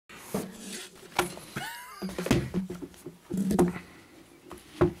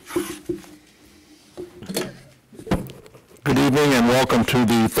Welcome to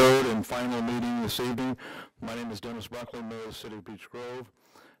the third and final meeting this evening. My name is Dennis Buckley, Mayor of the City of Beech Grove.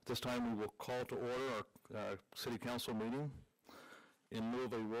 At this time, we will call to order our City Council meeting. In lieu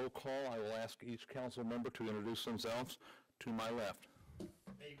of a roll call, I will ask each council member to introduce themselves. To my left.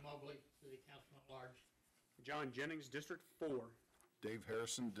 Dave Mobley, City Council at Large. John Jennings, District 4. Dave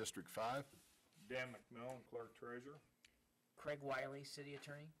Harrison, District 5. Dan McMillan, Clerk Treasurer. Craig Wiley, City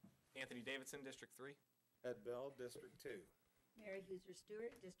Attorney. Anthony Davidson, District 3. Ed Bell, District 2. Mary Huser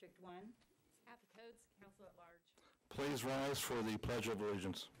Stewart, District 1. Samantha Coates, Council at Large. Please rise for the Pledge of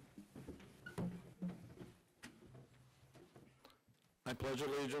Allegiance. I pledge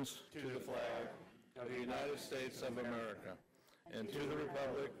allegiance to the flag of the United States of America and to the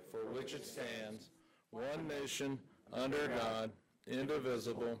republic for which it stands, one nation, under God,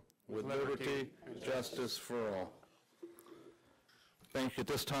 indivisible, with liberty and justice for all. Thank you. At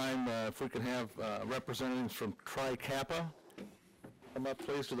this time, if we could have representatives from Tri Kappa come up,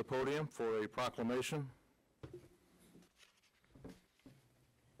 please, to the podium for a proclamation.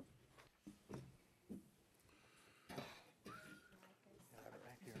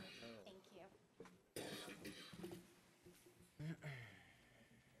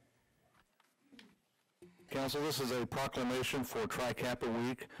 Council, this is a proclamation for Tri Kappa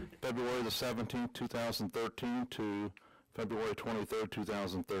Week, February the 17th, 2013 to February 23rd,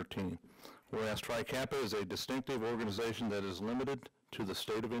 2013. Whereas Tri Kappa is a distinctive organization that is limited to the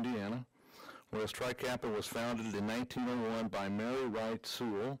state of Indiana. Whereas Tri Kappa was founded in 1901 by Mary Wright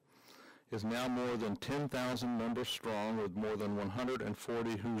Sewell, is now more than 10,000 members strong with more than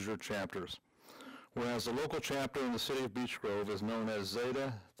 140 Hoosier chapters. Whereas the local chapter in the city of Beech Grove is known as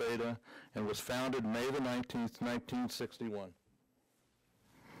Zeta Theta and was founded May the 19th, 1961.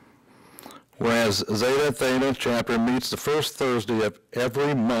 Whereas Zeta Theta chapter meets the first Thursday of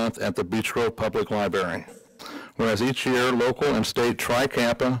every month at the Beech Grove Public Library. Whereas each year, local and state Tri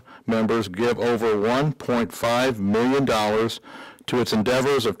Kappa members give over $1.5 million to its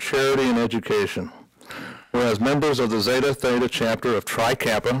endeavors of charity and education. Whereas members of the Zeta Theta chapter of Tri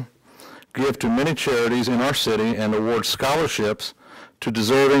Kappa give to many charities in our city and award scholarships to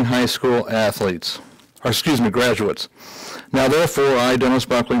deserving high school athletes, graduates. Now therefore, I, Dennis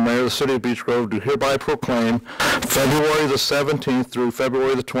Buckley, Mayor of the City of Beech Grove, do hereby proclaim February the 17th through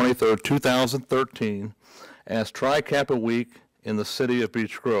February the 23rd, 2013 as Tri Kappa Week in the City of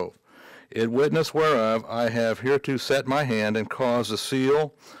Beech Grove. In witness whereof I have hereto set my hand and caused the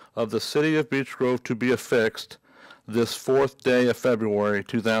seal of the City of Beech Grove to be affixed this 4th day of February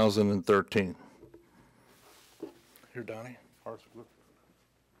 2013. Here, Donnie.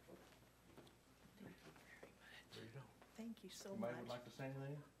 Thank you so Anybody much. would like to say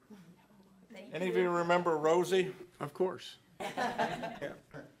anything? Thank Any of you remember Rosie? Of course.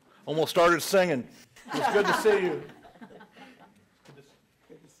 Almost started singing. It's good to see you.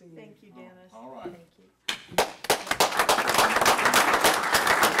 Thank you, Dennis. All right. Thank you.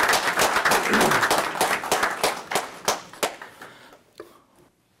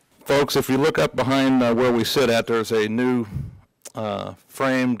 Folks, if you look up behind where we sit at, there's a new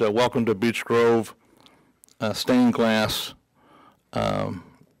framed Welcome to Beech Grove stained glass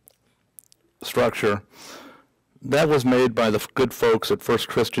structure. That was made by the good folks at First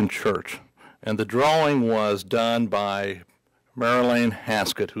Christian Church. And the drawing was done by Marilyn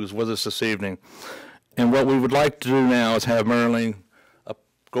Haskett, who's with us this evening. And what we would like to do now is have Marilyn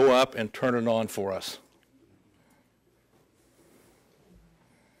go up and turn it on for us.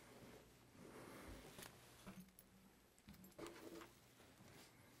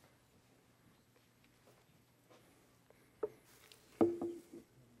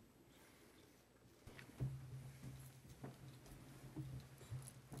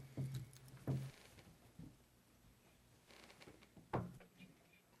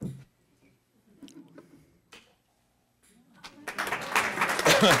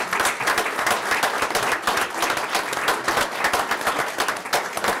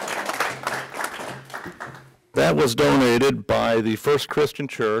 That was donated by the First Christian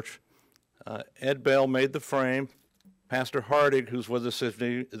Church. Ed Bell made the frame. Pastor Hardig, who's with us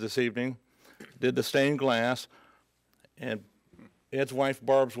this evening, did the stained glass. And Ed's wife,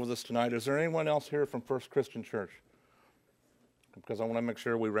 Barb's, with us tonight. Is there anyone else here from First Christian Church? Because I want to make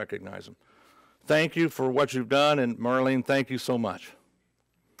sure we recognize them. Thank you for what you've done, and Marlene, thank you so much.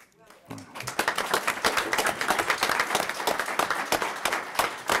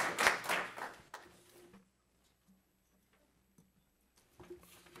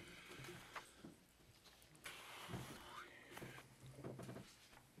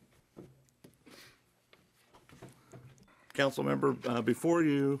 Council member, before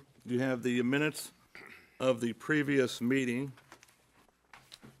you have the minutes of the previous meeting.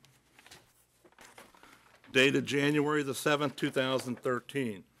 dated January the 7th,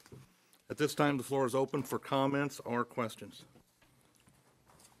 2013. At this time, the floor is open for comments or questions.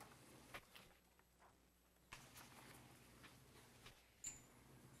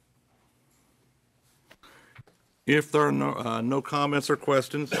 If there are no comments or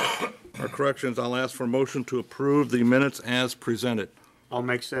questions or corrections, I'll ask for a motion to approve the minutes as presented. I'll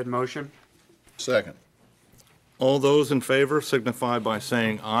make said motion. Second. All those in favor signify by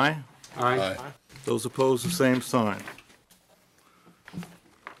saying aye. Aye. Those opposed, the same sign.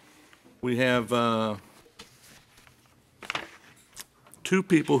 We have two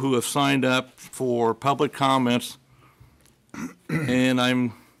people who have signed up for public comments,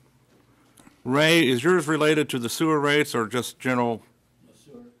 and Ray, is yours related to the sewer rates or just general?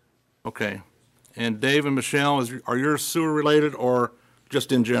 Sewer. Okay. And Dave and Michelle, are yours sewer related or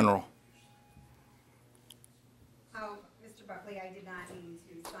just in general? Oh, Mr. Buckley, I did not mean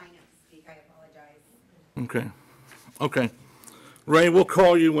to sign up to speak. I apologize. Okay. Okay. Ray, we'll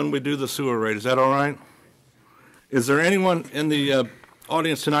call you when we do the sewer rate. Is that all right? Is there anyone in the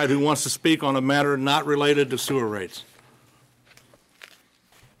audience tonight who wants to speak on a matter not related to sewer rates?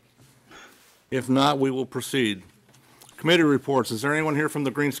 If not, we will proceed. Committee reports. Is there anyone here from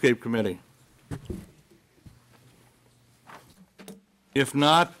the Greenscape Committee? If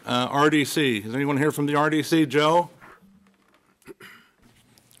not, RDC. Is anyone here from the RDC? Joe?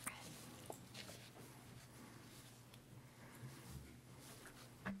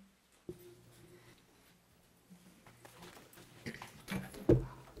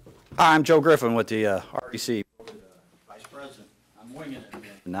 Hi, I'm Joe Griffin with the RDC. Vice President. I'm winging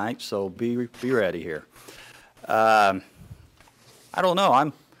it tonight, so be ready here. I don't know.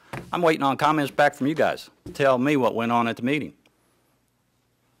 I'm waiting on comments back from you guys. Tell me what went on at the meeting.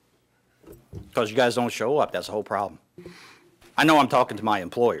 Because you guys don't show up, that's the whole problem. I know I'm talking to my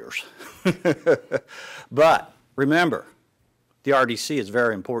employers. But remember, the RDC is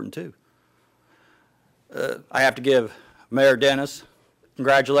very important too. I have to give Mayor Dennis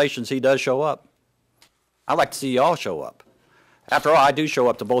congratulations, he does show up. I'd like to see you all show up. After all, I do show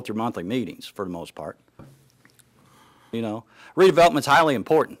up to both your monthly meetings for the most part. You know, redevelopment's highly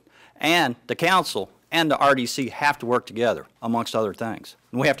important. And the council and the RDC have to work together, amongst other things.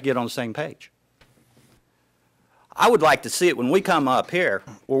 And we have to get on the same page. I would like to see it when we come up here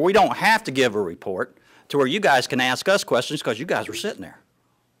where we don't have to give a report to where you guys can ask us questions because you guys were sitting there.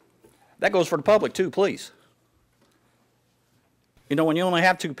 That goes for the public too, please. You know, when you only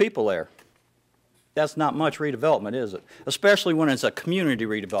have two people there, that's not much redevelopment, is it? Especially when it's a community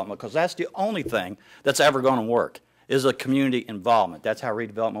redevelopment, because that's the only thing that's ever going to work, is a community involvement. That's how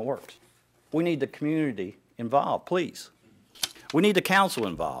redevelopment works. We need the community involved, please. We need the council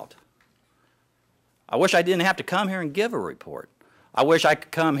involved. I wish I didn't have to come here and give a report. I wish I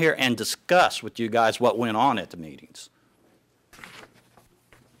could come here and discuss with you guys what went on at the meetings.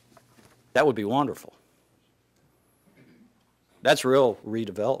 That would be wonderful. That's real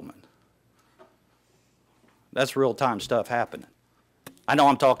redevelopment. That's real-time stuff happening. I know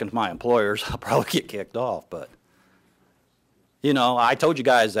I'm talking to my employers. I'll probably get kicked off, but, you know, I told you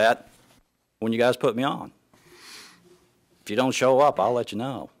guys that when you guys put me on. If you don't show up, I'll let you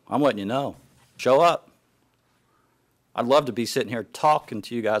know. I'm letting you know. Show up. I'd love to be sitting here talking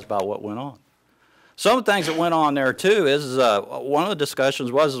to you guys about what went on. Some of the things that went on there, too, is one of the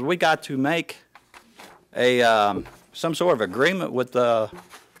discussions was we got to make a some sort of agreement with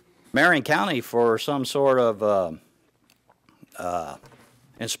Marion County for some sort of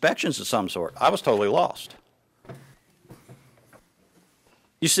inspections of some sort. I was totally lost.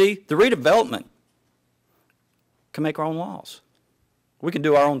 You see, the redevelopment can make our own laws. We can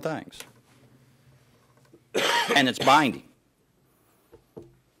do our own things. And it's binding.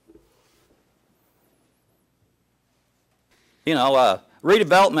 You know,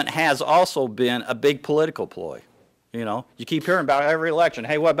 redevelopment has also been a big political ploy. You know, you keep hearing about every election.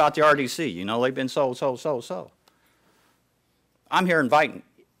 Hey, what about the RDC? You know, they've been so. I'm here inviting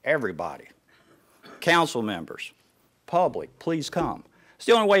everybody, council members, public, please come. It's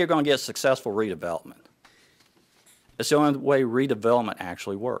the only way you're going to get successful redevelopment. It's the only way redevelopment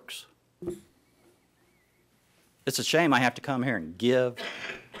actually works. It's a shame I have to come here and give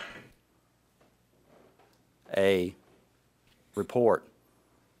a report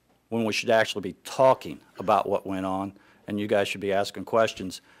when we should actually be talking about what went on, and you guys should be asking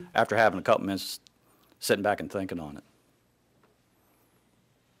questions after having a couple minutes sitting back and thinking on it.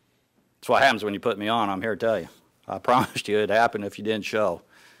 That's what happens when you put me on, I'm here to tell you. I promised you it'd happen if you didn't show.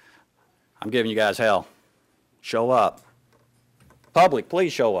 I'm giving you guys hell. Show up. Public,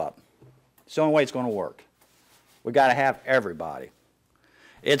 please show up. It's the only way it's going to work. We got to have everybody.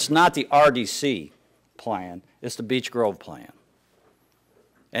 It's not the RDC plan is the Beech Grove plan.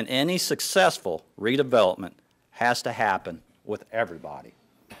 And any successful redevelopment has to happen with everybody.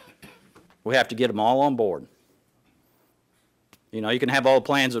 We have to get them all on board. You know, you can have all the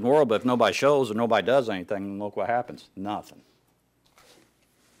plans in the world, but if nobody shows or nobody does anything, look what happens. Nothing.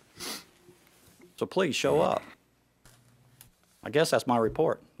 So please show up. I guess that's my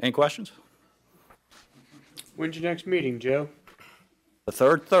report. Any questions? When's your next meeting, Joe? The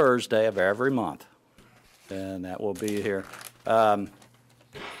third Thursday of every month. And that will be here.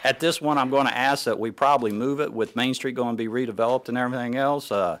 At this one, I'm going to ask that we probably move it with Main Street going to be redeveloped and everything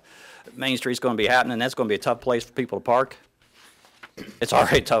else. Main Street's going to be happening. That's going to be a tough place for people to park. It's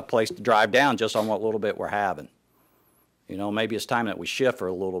already a tough place to drive down just on what little bit we're having. You know, maybe it's time that we shift for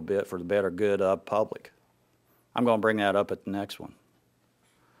a little bit for the better good of public. I'm going to bring that up at the next one.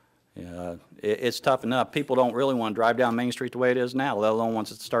 Yeah, it's tough enough. People don't really want to drive down Main Street the way it is now, let alone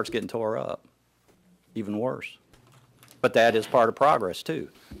once it starts getting tore up. Even worse. But that is part of progress, too.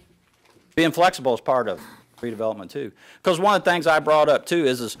 Being flexible is part of redevelopment, too. Because one of the things I brought up, too,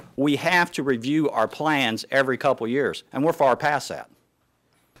 is we have to review our plans every couple of years, and we're far past that.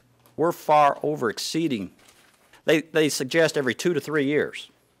 We're far over exceeding. They suggest every 2 to 3 years.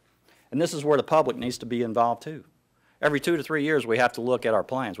 And this is where the public needs to be involved, too. Every 2 to 3 years, we have to look at our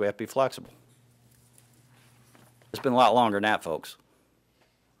plans. We have to be flexible. It's been a lot longer than that, folks.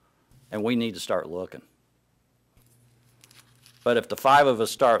 And we need to start looking. But if the 5 of us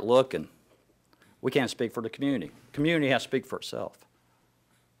start looking, we can't speak for the community. Community has to speak for itself.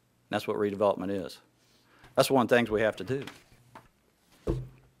 That's what redevelopment is. That's one of the things we have to do.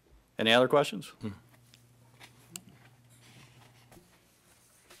 Any other questions?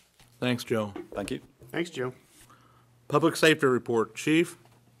 Thanks, Joe. Thank you. Thanks, Joe. Public safety report, Chief.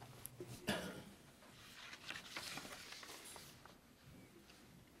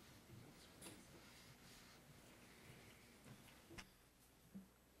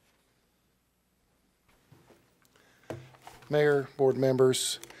 Mayor, board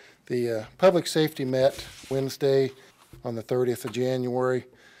members, the public safety met Wednesday on the 30th of January.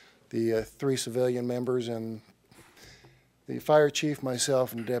 The 3 civilian members and the fire chief,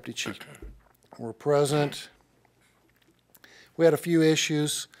 myself, and the deputy chief were present. We had a few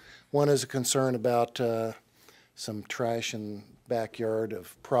issues. One is a concern about some trash in backyard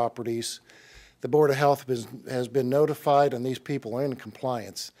of properties. The Board of Health has been notified, and these people are in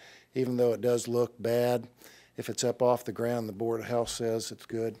compliance, even though it does look bad. If it's up off the ground, the Board of Health says it's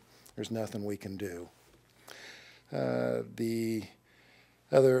good. There's nothing we can do.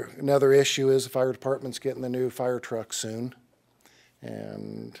 Another issue is the fire department's getting the new fire truck soon.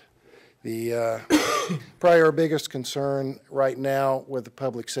 And the probably our biggest concern right now with the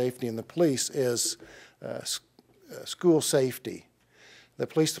public safety and the police is school safety. The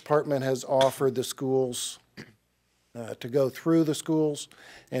police department has offered the schools to go through the schools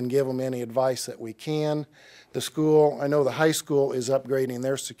and give them any advice that we can. The school, I know the high school is upgrading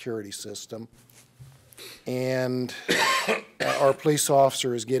their security system, and our police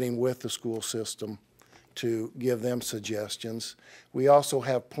officer is getting with the school system to give them suggestions. We also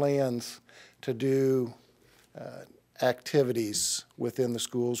have plans to do activities within the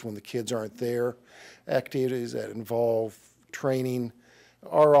schools when the kids aren't there, activities that involve training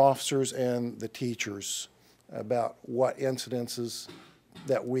our officers and the teachers about what incidences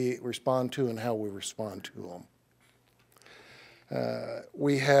that we respond to and how we respond to them.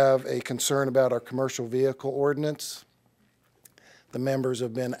 We have a concern about our commercial vehicle ordinance. The members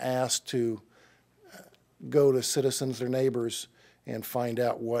have been asked to go to citizens, their neighbors, and find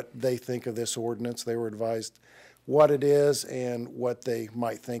out what they think of this ordinance. They were advised what it is and what they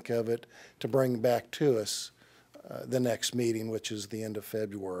might think of it to bring back to us the next meeting, which is the end of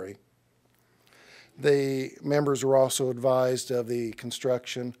February. The members were also advised of the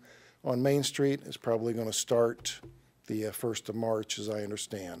construction on Main Street is probably going to start the 1st of March, as I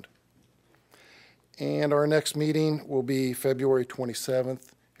understand. And our next meeting will be February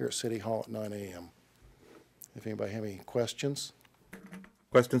 27th here at City Hall at 9 a.m. If anybody have any questions?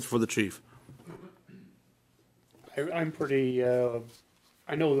 Questions for the chief? I'm pretty,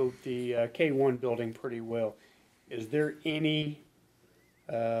 I know the K1 building pretty well. Is there any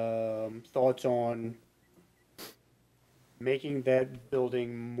thoughts on making that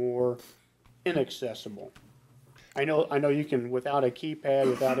building more inaccessible? I know you can, without a keypad,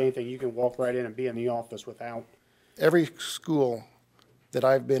 without anything, you can walk right in and be in the office without. Every school that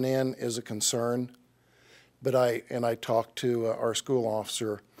I've been in is a concern, but I talked to our school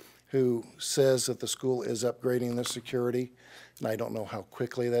officer who says that the school is upgrading their security, and I don't know how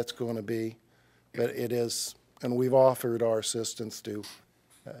quickly that's going to be, but it is, and we've offered our assistance to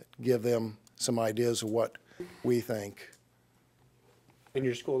give them some ideas of what we think. And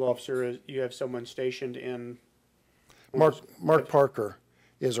your school officer, you have someone stationed in? Mark Parker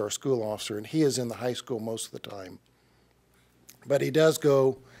is our school officer, and he is in the high school most of the time. But he does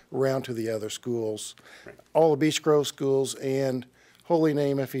go around to the other schools, all the Beech Grove schools and Holy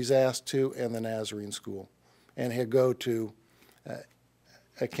Name if he's asked to, and the Nazarene school. And he'll go to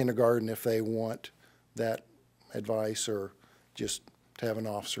a kindergarten if they want that advice, or just to have an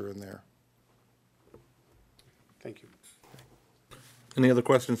officer in there. Thank you. Any other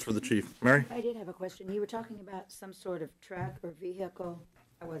questions for the chief? Mary? I did have a question. You were talking about some sort of truck or vehicle.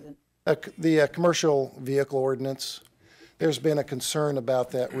 I wasn't. The commercial vehicle ordinance, there's been a concern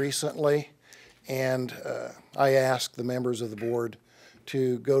about that recently, and I asked the members of the board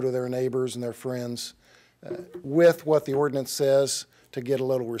to go to their neighbors and their friends with what the ordinance says to get a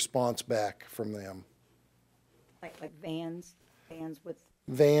little response back from them. Like vans with.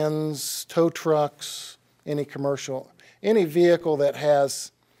 Vans, tow trucks, any commercial, any vehicle that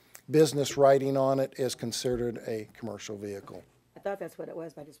has business writing on it is considered a commercial vehicle. I thought that's what it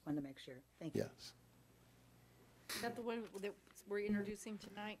was, but I just wanted to make sure. Thank you. Yes, Is that the one that we're introducing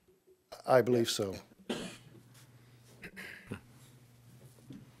tonight? I believe so.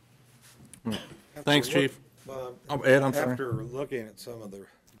 Thanks, Chief. Ed, I'm sorry. After looking at some of the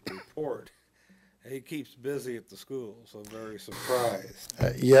report, he keeps busy at the school, so I'm very surprised.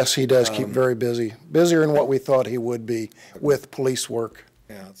 Yes, he does keep very busy, busier than what we thought he would be with police work.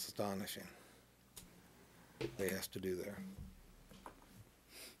 Yeah, it's astonishing what he has to do there.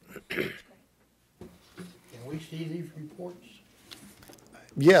 Can we see these reports?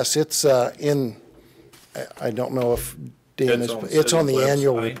 Yes, it's in, I don't know if Dan is, it's on the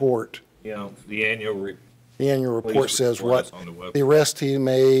annual report. You know, the annual The annual report says report is what, on the website. the arrest he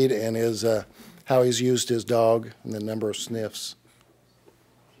made and his, how he's used his dog and the number of sniffs.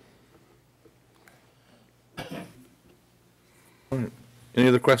 Any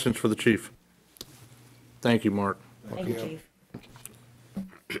other questions for the chief? Thank you, Mark. Thank you, Chief.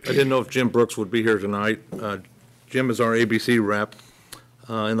 I didn't know if Jim Brooks would be here tonight. Jim is our ABC rep.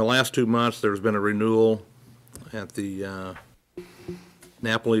 In the last 2 months, there's been a renewal at the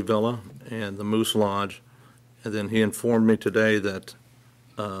Napoli Villa and the Moose Lodge. And then he informed me today that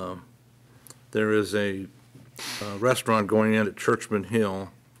there is a restaurant going in at Churchman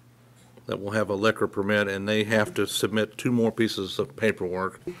Hill that will have a liquor permit, and they have to submit 2 more pieces of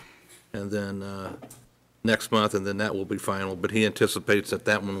paperwork. And then next month, and then that will be final. But he anticipates that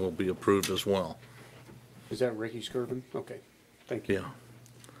that one will be approved as well. Is that Ricky Skirvin? Okay, thank you. Yeah.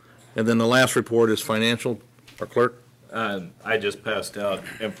 And then the last report is financial. Our clerk? I just passed out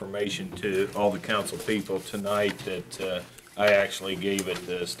information to all the council people tonight that I actually gave it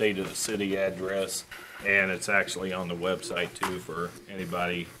the state of the city address, and it's actually on the website too for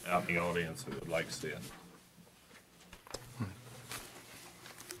anybody out in the audience who would like to see it.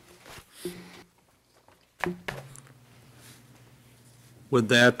 With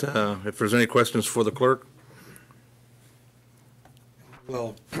that, if there's any questions for the clerk?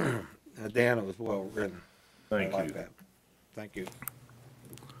 Well, Dan, it was well written. Thank I like you. that. Thank you.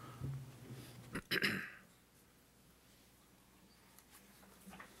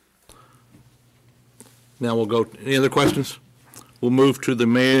 Now we'll go, any other questions? We'll move to the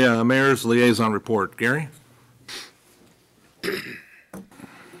mayor's liaison report. Gary?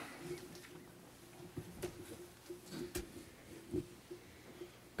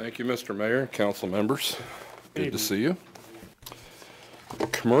 Thank you, Mr. Mayor, council members. Good to see you.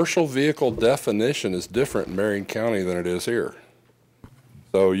 Commercial vehicle definition is different in Marion County than it is here.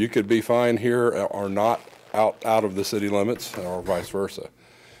 So you could be fine here or not out of the city limits, or vice versa.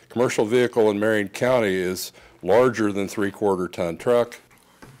 Commercial vehicle in Marion County is larger than 3/4 ton truck,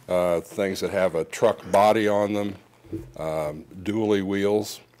 things that have a truck body on them, dually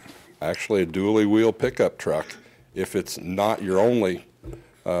wheels, actually a dually wheel pickup truck, if it's not your only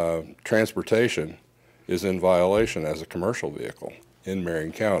transportation, is in violation as a commercial vehicle in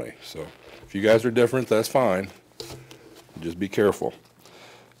Marion County. So if you guys are different, that's fine. Just be careful.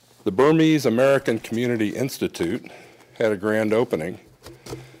 The Burmese American Community Institute had a grand opening.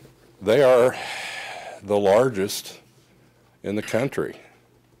 They are the largest in the country,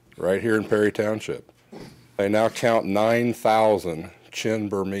 right here in Perry Township. They now count 9,000 Chin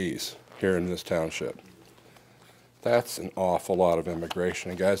Burmese here in this township. That's an awful lot of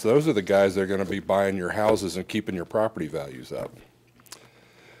immigration. And guys, those are the guys that are going to be buying your houses and keeping your property values up.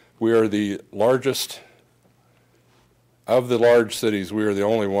 We are the largest, of the large cities, we are the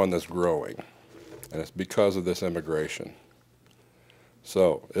only one that's growing. And it's because of this immigration.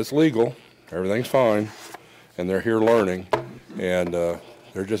 So it's legal, everything's fine, and they're here learning. And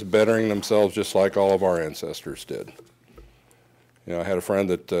They're just bettering themselves just like all of our ancestors did. You know, I had a friend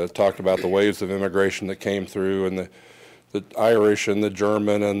that talked about the waves of immigration that came through, and the Irish and the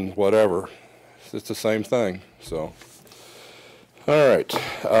German and whatever. It's the same thing. So, all right.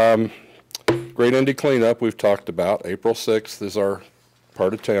 Great Indy cleanup we've talked about. April 6th is our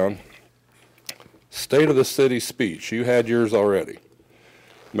part of town. State of the City speech. You had yours already.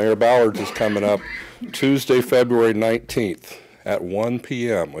 Mayor Ballard's is coming up Tuesday, February 19th at 1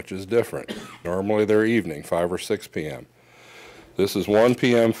 p.m., which is different. Normally they're evening, 5 or 6 p.m. This is 1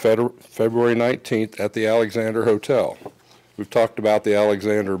 p.m. February 19th at the Alexander Hotel. We've talked about the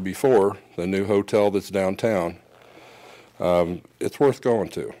Alexander before, the new hotel that's downtown. It's worth going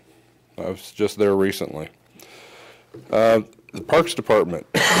to. I was just there recently. The Parks Department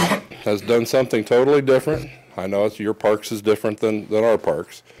has done something totally different. I know your parks is different than our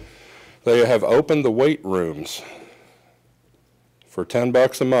parks. They have opened the weight rooms. For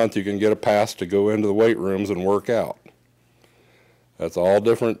 $10 a month, you can get a pass to go into the weight rooms and work out. That's all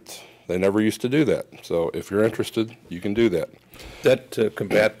different. They never used to do that. So if you're interested, you can do that. That to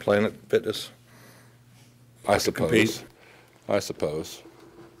combat Planet Fitness? I suppose. I suppose.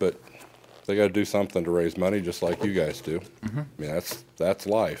 But they got to do something to raise money, just like you guys do. I mean, that's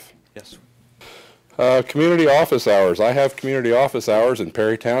life. Yes. Community office hours. I have community office hours in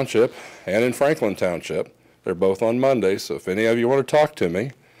Perry Township and in Franklin Township. They're both on Mondays, so if any of you want to talk to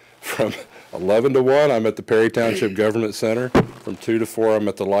me, from 11 to 1, I'm at the Perry Township Government Center. From 2 to 4, I'm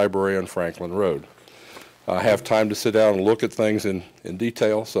at the library on Franklin Road. I have time to sit down and look at things in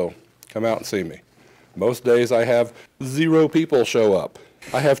detail, so come out and see me. Most days I have 0 people show up.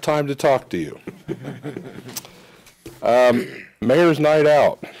 I have time to talk to you. Mayor's Night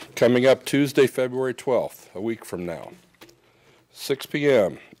Out, coming up Tuesday, February 12th, a week from now. 6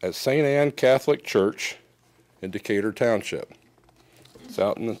 p.m. at St. Anne Catholic Church in Decatur Township. It's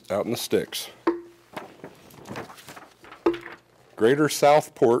out in the sticks. Greater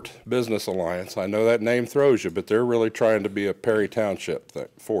Southport Business Alliance. I know that name throws you, but they're really trying to be a Perry Township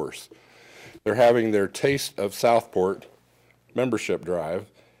force. They're having their Taste of Southport membership drive,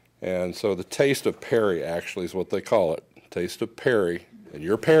 and so the Taste of Perry actually is what they call it. Taste of Perry, and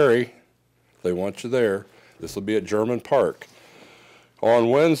you're Perry. They want you there. This will be at German Park on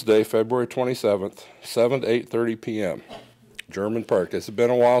Wednesday, February 27th, 7 to 8:30 p.m. German Park. It's been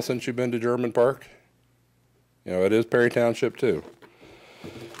a while since you've been to German Park. You know, it is Perry Township too.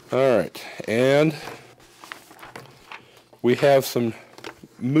 All right, and we have some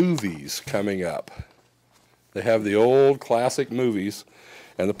movies coming up. They have the old classic movies,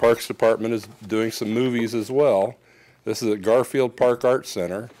 and the Parks Department is doing some movies as well. This is at Garfield Park Arts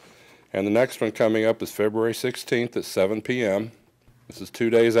Center, and the next one coming up is February 16th at 7 p.m. This is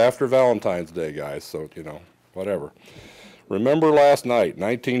 2 days after Valentine's Day, guys, so, you know, whatever. Remember Last Night,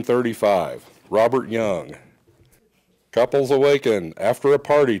 1935, Robert Young. Couples awaken after a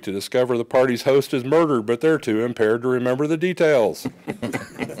party to discover the party's host is murdered, but they're too impaired to remember the details.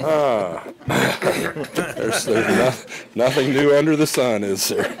 There's nothing new under the sun, is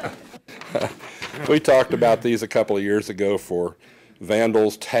there? We talked about these a couple of years ago for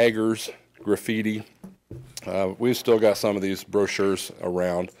vandals, taggers, graffiti. We've still got some of these brochures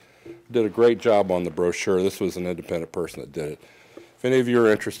around. Did a great job on the brochure. This was an independent person that did it. If any of you are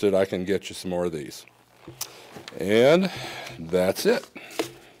interested, I can get you some more of these. And that's it.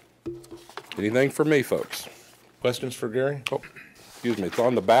 Anything for me, folks? Questions for Gary? Oh, excuse me. It's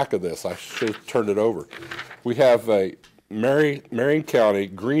on the back of this. I should have turned it over. We have a Marion County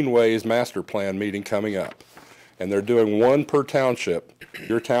Greenways Master Plan meeting coming up. And they're doing one per township.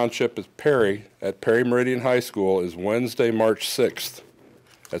 Your township is Perry, at Perry Meridian High School, is Wednesday, March 6th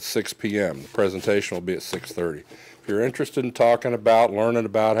at 6 p.m. The presentation will be at 6:30. If you're interested in talking about, learning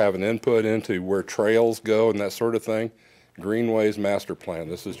about, having input into where trails go and that sort of thing, Greenways Master Plan,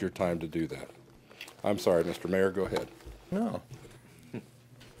 this is your time to do that. I'm sorry, Mr. Mayor, go ahead. No.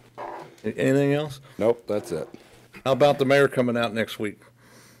 Anything else? Nope, that's it. How about the mayor coming out next week?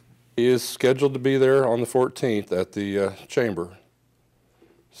 He is scheduled to be there on the 14th at the chamber.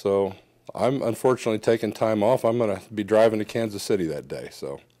 So I'm unfortunately taking time off. I'm going to be driving to Kansas City that day,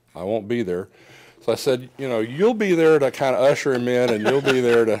 so I won't be there. So I said, you know, you'll be there to kind of usher him in, and you'll be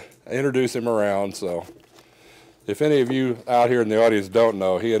there to introduce him around. So if any of you out here in the audience don't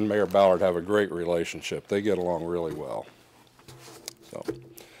know, he and Mayor Ballard have a great relationship. They get along really well. So is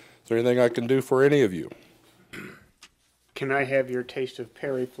there anything I can do for any of you? Can I have your Taste of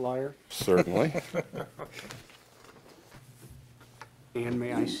Perry flyer? Certainly. And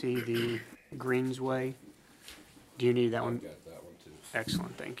may I see the Greensway? Do you need that one? I've got that one too.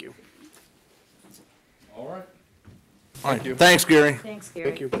 Excellent, thank you. All right. All right, thanks, Gary. Thanks, Gary.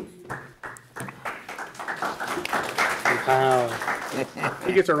 Thank you. Wow.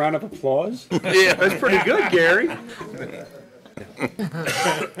 He gets a round of applause? Yeah. That's pretty good, Gary.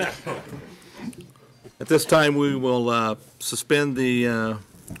 At this time, we will suspend the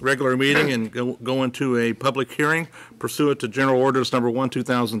regular meeting and go into a public hearing pursuant to General Orders Number 1,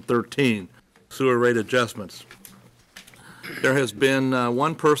 2013, sewer rate adjustments. There has been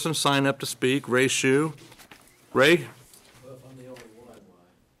one person sign up to speak, Ray Shue. Ray?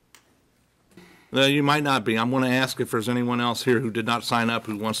 No, you might not be. I'm going to ask if there's anyone else here who did not sign up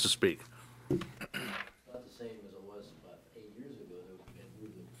who wants to speak. Not the same as it was about 8 years ago, that we had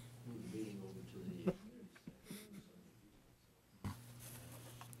moved the meeting over to the community.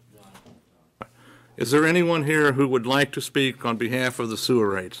 Is there anyone here who would like to speak on behalf of the sewer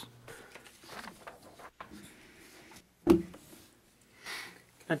rates? Can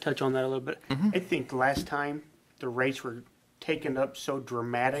I touch on that a little bit? I think last time the rates were taken up so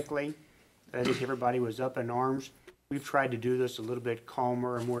dramatically that I think everybody was up in arms. We've tried to do this a little bit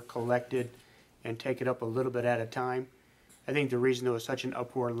calmer and more collected and take it up a little bit at a time. I think the reason there was such an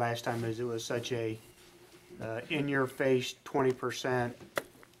uproar last time is it was such a in-your-face 20%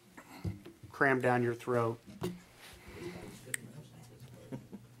 crammed down your throat.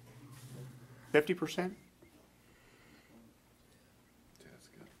 50%?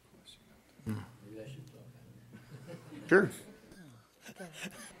 Sure.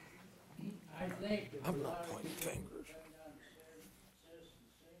 I think I'm not pointing fingers.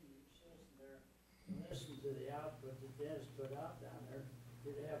 Listen to the output that Dennis put out down there,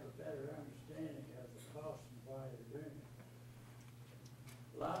 you'd have a better understanding of the cost and why they're doing it.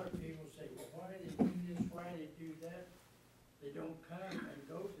 A lot of people say, well, why do they do this, why do they do that? They don't come and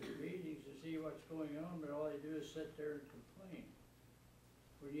go to the meetings to see what's going on, but all they do is sit there and complain.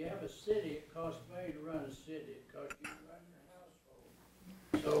 When you have a city, it costs money to run a city, it costs you to run your household.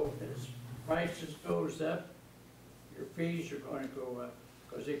 So as prices goes up, your fees are going to go up,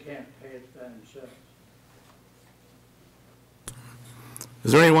 because they can't pay it by themselves.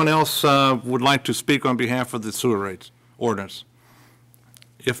 Is there anyone else would like to speak on behalf of the sewer rates ordinance?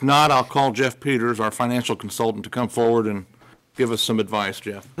 If not, I'll call Jeff Peters, our financial consultant, to come forward and give us some advice,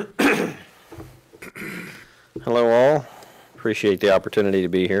 Jeff. Hello all. Appreciate the opportunity to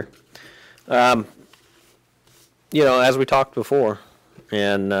be here. You know, as we talked before,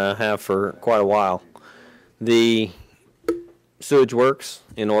 and have for quite a while, the sewage works,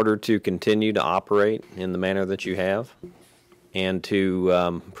 in order to continue to operate in the manner that you have and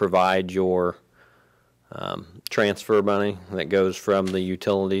to provide your transfer money that goes from the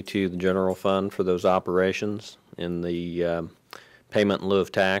utility to the general fund for those operations in the payment in lieu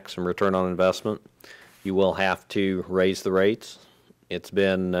of tax and return on investment, you will have to raise the rates. It's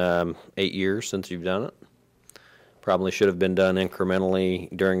been 8 years since you've done it. Probably should have been done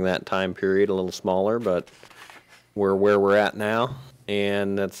incrementally during that time period, a little smaller, but we're where we're at now,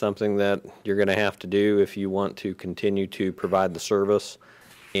 and that's something that you're going to have to do if you want to continue to provide the service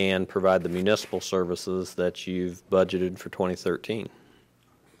and provide the municipal services that you've budgeted for 2013.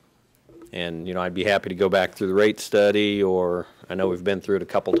 And, you know, I'd be happy to go back through the rate study, or I know we've been through it a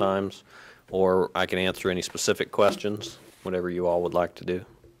couple times, or I can answer any specific questions, whatever you all would like to do.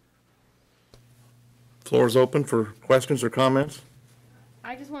 Floor is open for questions or comments.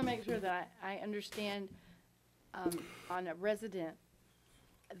 I just want to make sure that I understand, on a resident,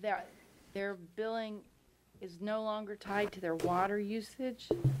 their billing is no longer tied to their water usage.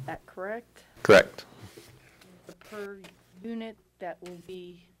 Is that correct? Correct. The per unit that will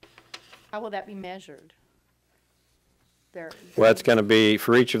be, how will that be measured? Well, it's going to be,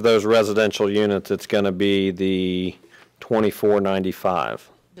 for each of those residential units, it's going to be the $24.95.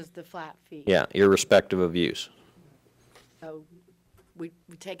 Just the flat fee? Yeah, irrespective of use. So we've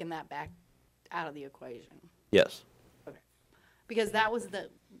taken that back out of the equation? Yes. Okay. Because that was the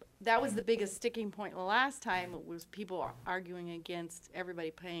biggest sticking point the last time, was people arguing against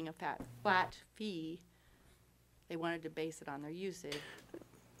everybody paying a flat fee. They wanted to base it on their usage.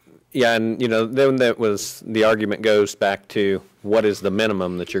 Yeah, and you know, then that was, the argument goes back to what is the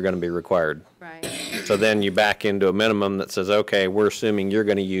minimum that you're going to be required. Right. So then you back into a minimum that says, okay, we're assuming you're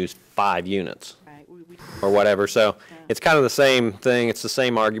going to use 5 units. Right. Or whatever. So it's kind of the same thing. It's the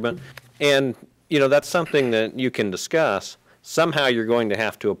same argument. And, you know, that's something that you can discuss. Somehow you're going to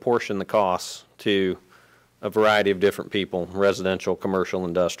have to apportion the costs to a variety of different people, residential, commercial,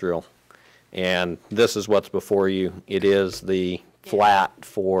 industrial. And this is what's before you. It is the flat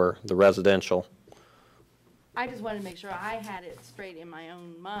for the residential. I just wanted to make sure I had it straight in my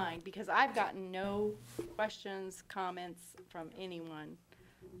own mind, because I've gotten no questions, comments from anyone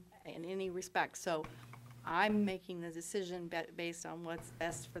in any respect. So I'm making the decision based on what's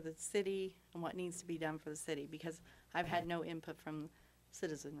best for the city and what needs to be done for the city, because I've had no input from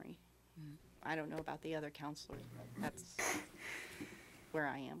citizenry. I don't know about the other counselors, but that's where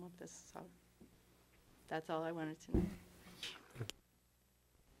I am with this, so that's all I wanted to know.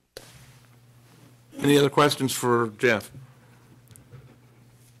 Any other questions for Jeff?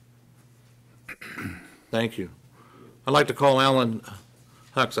 Thank you. I'd like to call Alan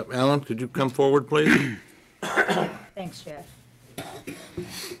Hux up. Alan, could you come forward, please? Thanks, Jeff.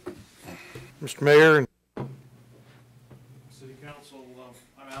 Mr. Mayor. City Council,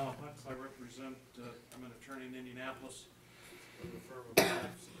 I'm Alan Hux. I represent, I'm an attorney in Indianapolis from the firm of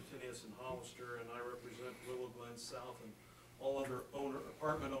Martinez and Hollister, and I represent Willow Glen South and all other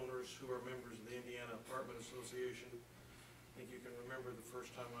apartment owners who are members of the Indiana Apartment Association. I think you can remember the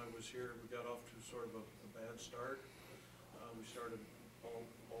first time I was here, we got off to sort of a bad start. We started all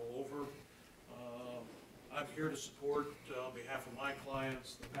over. I'm here to support, on behalf of my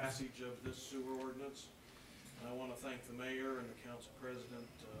clients, the passage of this sewer ordinance. And I want to thank the mayor and the council president,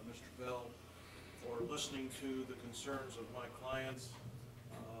 Mr. Bell, for listening to the concerns of my clients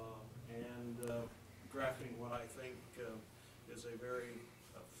and drafting what I think is a very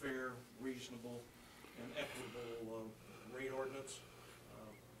fair, reasonable, and equitable rate ordinance.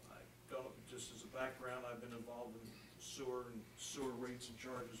 Just as a background, I've been involved in sewer rates and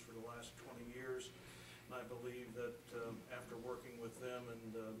charges for the last 20 years. And I believe that after working with them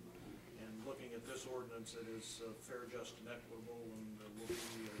and looking at this ordinance, it is fair, just, and equitable, and will be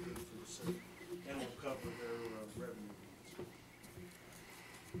good for the city, and will cover their revenue needs.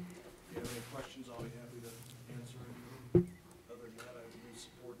 If you have any questions, I'll be happy to answer any. Other than that, I would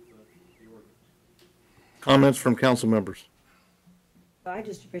support the ordinance. Comments from council members? Well, I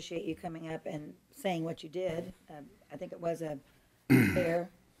just appreciate you coming up and saying what you did. I think it was a fair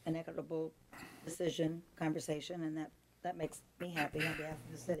and equitable decision, conversation, and that makes me happy on behalf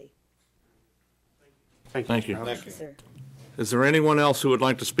of the city. Thank you. Thank you, sir. Is there anyone else who would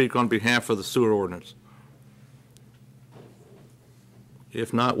like to speak on behalf of the sewer ordinance?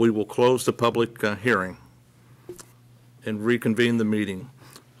 If not, we will close the public hearing and reconvene the meeting.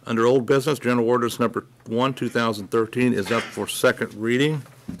 Under old business, General Ordinance number 1, 2013 is up for second reading.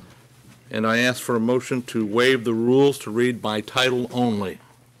 And I ask for a motion to waive the rules to read by title only.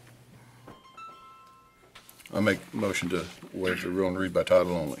 I make a motion to waive the rule and read by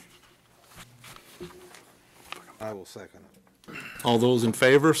title only. I will second it. All those in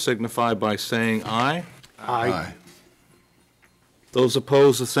favor signify by saying aye. Aye. Those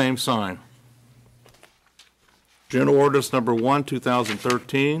opposed, the same sign. General Ordinance number 1,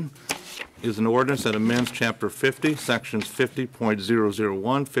 2013 is an ordinance that amends Chapter 50, Sections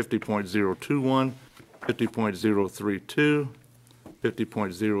 50.001, 50.021, 50.032,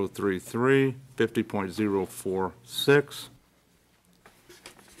 50.033, 50.046,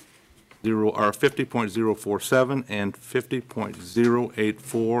 50.047, and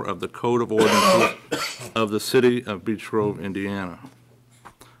 50.084 of the Code of Ordinances of the City of Beech Grove, Indiana.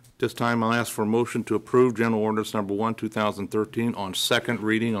 This time, I'll ask for a motion to approve General Ordinance number 1, 2013 on second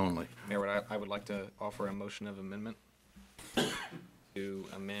reading only. Mayor, I would like to offer a motion of amendment to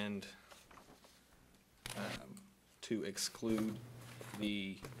amend to exclude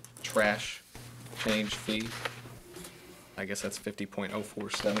the trash change fee. I guess that's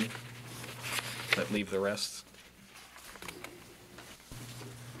 50.047. But leave the rest.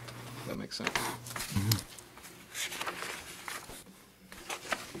 That makes sense.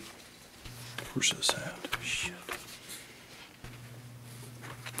 Where's this at? Shit.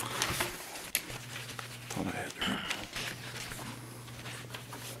 Thought I had it.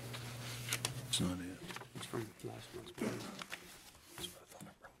 It's not it. It's from last month's bill.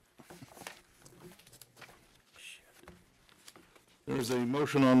 There's a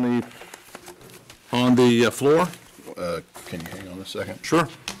motion on the floor. Can you hang on a second? Sure.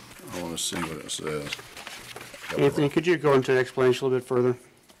 I want to see what it says. Anthony, could you go into the explanation a little bit further?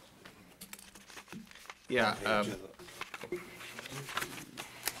 Yeah.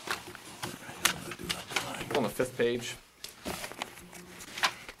 On the 5th page.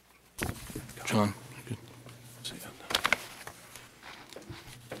 John.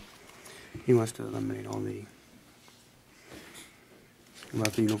 He wants to eliminate all the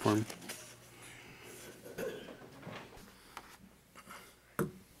about the uniform.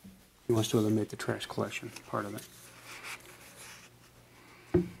 He wants to eliminate the trash collection part of it.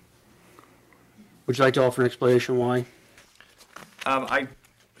 Would you like to offer an explanation why?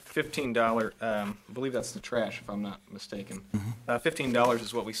 $15, I believe that's the trash, if I'm not mistaken. $15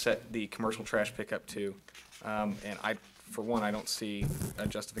 is what we set the commercial trash pickup to. And I for one, I don't see a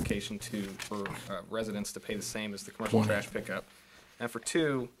justification for residents to pay the same as the commercial trash pickup. And for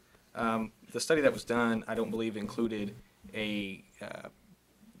two, the study that was done, I don't believe included the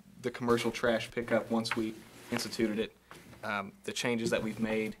commercial trash pickup once we instituted it, the changes that we've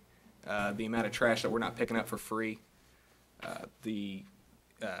made, the amount of trash that we're not picking up for free, the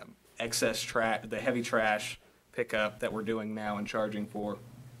excess trash, the heavy trash pickup that we're doing now and charging for.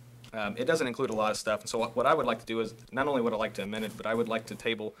 It doesn't include a lot of stuff. And so what I would like to do is, not only would I like to amend it, but I would like to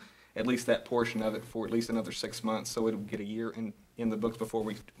table at least that portion of it for at least another 6 months, so it'll get a year in the books before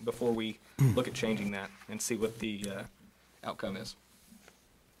we look at changing that and see what the outcome is.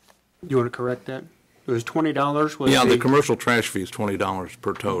 You want to correct that? It was $20. Yeah, the commercial trash fee is $20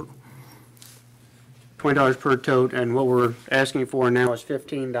 per tote. $20 per tote, and what we're asking for now is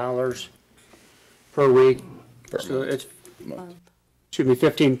 $15 per week. So it's, excuse me,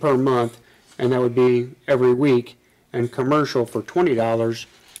 15 per month, and that would be every week. And commercial for $20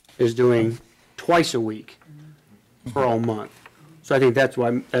 is doing twice a week for all month. So I think that's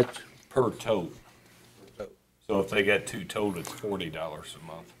why that's Per tote. So if they get 2 tote, it's $40 a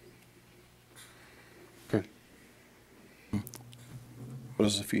month. okay. What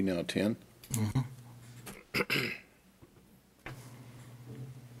is the fee now, 10?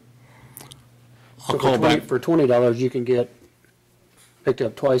 So for $20, you can get picked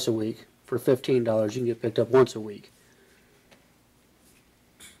up twice a week. For $15, you can get picked up once a week.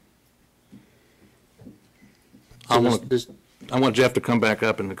 I want Jeff to come back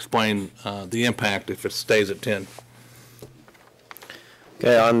up and explain the impact if it stays at 10.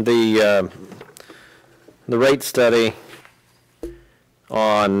 Okay, on the rate study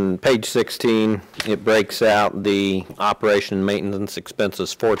on page 16, it breaks out the operation and maintenance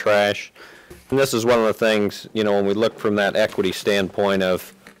expenses for trash. And this is one of the things, you know, when we look from that equity standpoint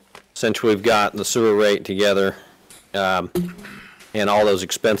of, since we've got the sewer rate together, and all those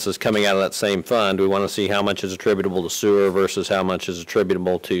expenses coming out of that same fund, we want to see how much is attributable to sewer versus how much is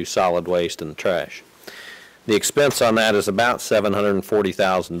attributable to solid waste and the trash. The expense on that is about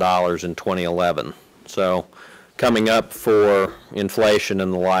 $740,000 in 2011. So coming up for inflation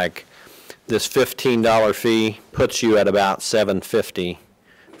and the like, this $15 fee puts you at about $750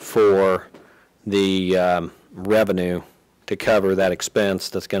 for the revenue to cover that expense.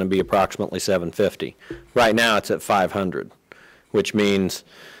 That's going to be approximately $750. Right now it's at $500. Which means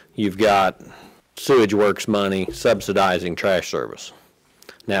you've got sewage works money subsidizing trash service.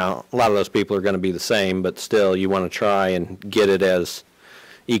 Now, a lot of those people are going to be the same, but still you want to try and get it as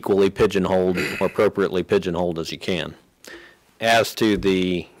equally pigeonholed or appropriately pigeonholed as you can. As to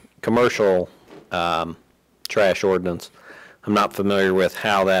the commercial trash ordinance, I'm not familiar with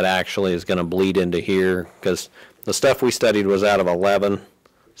how that actually is going to bleed into here, because the stuff we studied was out of 11,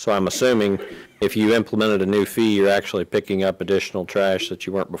 so I'm assuming if you implemented a new fee, you're actually picking up additional trash that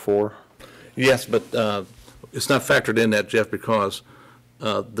you weren't before? Yes, but it's not factored in that, Jeff, because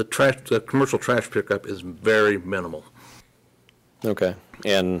the commercial trash pickup is very minimal. Okay.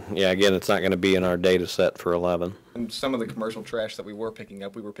 And, yeah, again, it's not going to be in our data set for 11. And some of the commercial trash that we were picking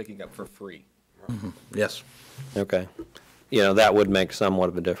up for free. Yes. Okay. You know, that would make somewhat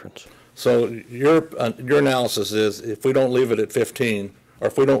of a difference. So your analysis is if we don't leave it at 15, or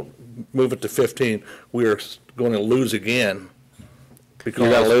if we don't move it to 15, we are going to lose again. Because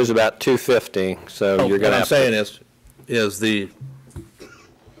you're going to lose about $250, so you're going to have to. What I'm saying is the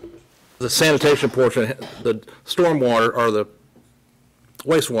sanitation portion, the stormwater or the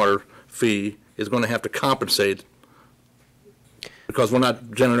wastewater fee is going to have to compensate because we're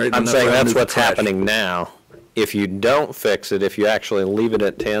not generating enough. I'm saying that's what's happening now. If you don't fix it, if you actually leave it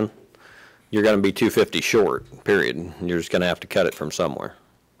at 10, you're going to be $250 short, period. You're just going to have to cut it from somewhere.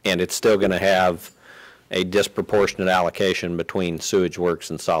 And it's still going to have a disproportionate allocation between sewage works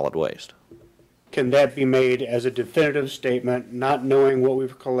and solid waste. Can that be made as a definitive statement, not knowing what we're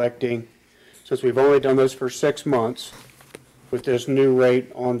collecting, since we've only done this for 6 months with this new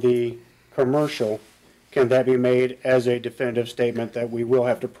rate on the commercial? Can that be made as a definitive statement that we will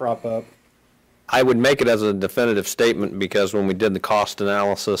have to prop up? I would make it as a definitive statement because when we did the cost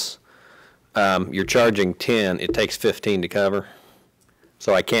analysis, you're charging 10, it takes 15 to cover.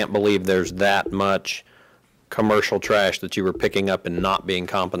 So I can't believe there's that much commercial trash that you were picking up and not being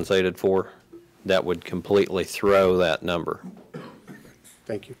compensated for. That would completely throw that number.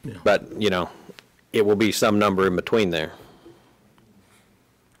 Thank you. Yeah. But, you know, it will be some number in between there.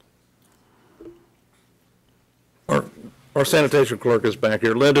 Our sanitation clerk is back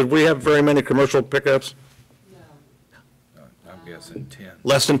here. Lynn, did we have very many commercial pickups? I'm guessing 10.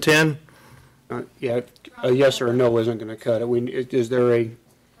 Less than 10? Yeah, a yes or a no isn't going to cut it. Is there a?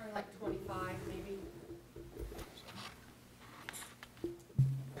 Probably like 25, maybe.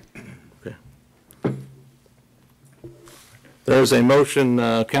 There's a motion,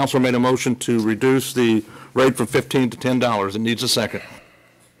 council made a motion to reduce the rate from $15 to $10. It needs a second.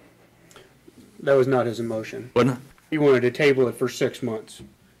 That was not his emotion. Wasn't it? He wanted to table it for 6 months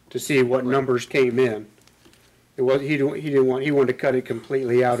to see what numbers came in. It was, he wanted to cut it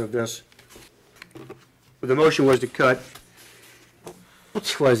completely out of this. The motion was to cut,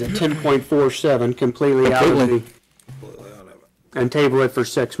 what was it, 10.47 completely out of the, and table it for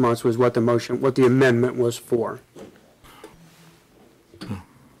 6 months was what the motion, what the amendment was for.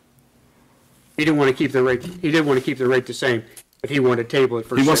 He didn't want to keep the rate, he did want to keep the rate the same, but he wanted to table it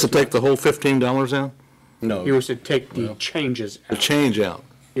for 6 months. He wants to take the whole $15 out? No. He wants to take the changes out. The change out.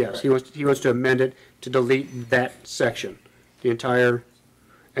 Yes, he wants to amend it to delete that section, the entire,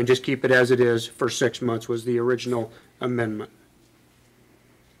 and just keep it as it is for 6 months was the original amendment.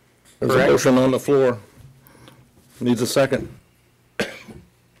 There's a motion on the floor. Needs a second.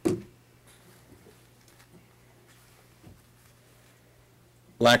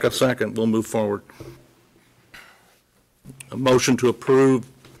 Lack of second, we'll move forward. A motion to approve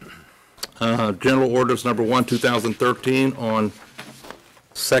General Ordinance Number 1, 2013 on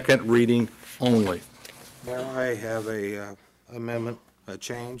second reading only. Now I have a amendment, a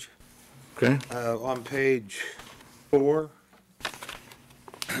change. Okay? On page 4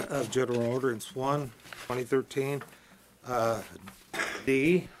 of General Ordinance 1, 2013,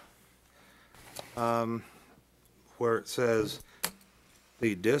 D, where it says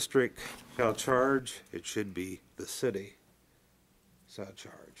the district shall charge, it should be the city shall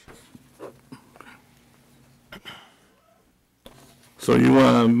charge. So you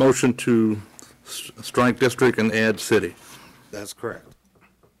want a motion to strike district and add city? That's correct.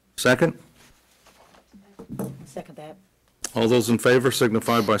 Second? Second that. All those in favor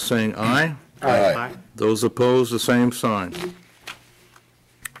signify by saying aye. Aye. Those opposed, the same sign.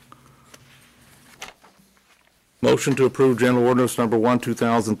 Motion to approve General Ordinance Number 1,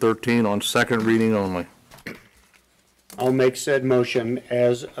 2013 on second reading only. I'll make said motion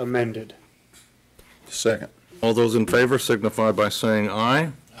as amended. Second. All those in favor signify by saying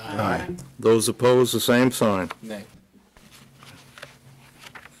aye. Aye. Those opposed, the same sign. Nay.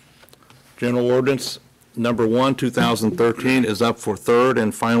 General Ordinance Number 1, 2013 is up for third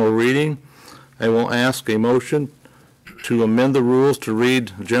and final reading. I will ask a motion to amend the rules to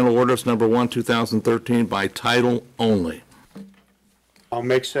read General Ordinance Number 1, 2013 by title only. I'll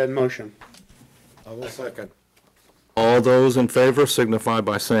make said motion. I will second. All those in favor signify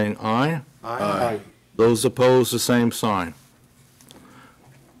by saying aye. Aye. Those opposed, the same sign.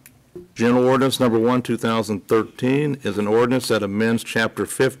 General Ordinance Number 1, 2013 is an ordinance that amends Chapter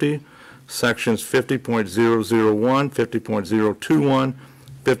 50, Sections 50.001, 50.021,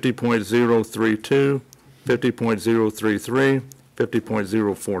 50.032, 50.033,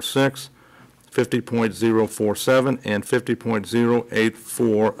 50.046, 50.047, and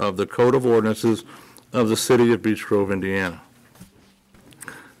 50.084 of the Code of Ordinances of the City of Beech Grove, Indiana.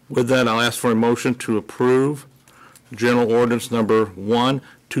 With that, I'll ask for a motion to approve General Ordinance Number 1,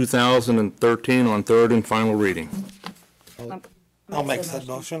 2013 on third and final reading. I'll make said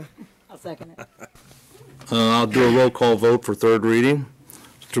motion. I'll second it. I'll do a roll call vote for third reading.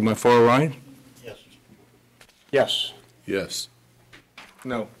 To my far right? Yes. Yes. Yes.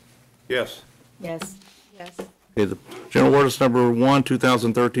 No. Yes. Yes. Yes. Okay, the General Ordinance Number 1,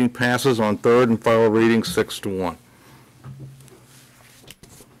 2013 passes on third and final reading 6-1.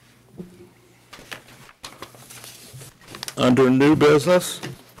 Under new business,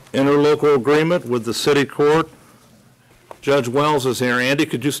 interlocal agreement with the city court. Judge Wells is here. Andy,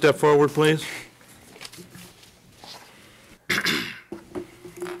 could you step forward, please?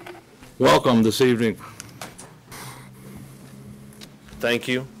 Welcome this evening. Thank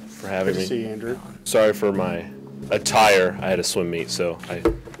you for having Good me. to see you, Andrew. Sorry for my attire. I had a swim meet, so I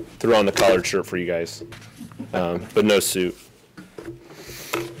threw on the collared shirt for you guys, but no suit.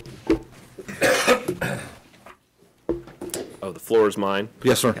 Oh, the floor is mine.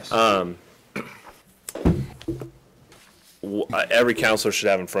 Yes, sir. Every counselor should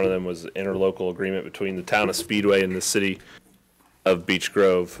have in front of them was an interlocal agreement between the town of Speedway and the city of Beech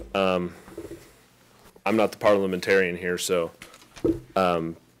Grove. I'm not the parliamentarian here, so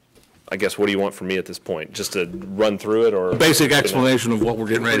I guess what do you want from me at this point? Just to run through it, or Basic explanation of what we're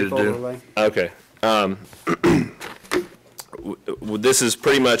getting ready to do. Okay. This is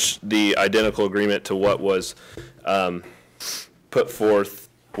pretty much the identical agreement to what was put forth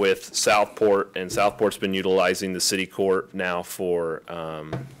with Southport, and Southport's been utilizing the city court now for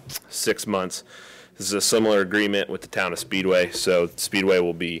 6 months. This is a similar agreement with the town of Speedway, so Speedway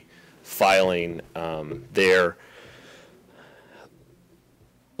will be filing their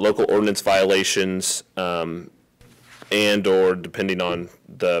local ordinance violations and/or depending on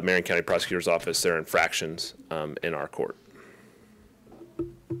the Marion County Prosecutor's Office, their infractions in our court.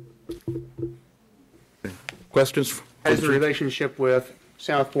 Questions? Has the relationship with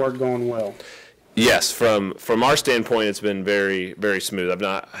Southport going well? Yes, from our standpoint, it's been very, very smooth. I've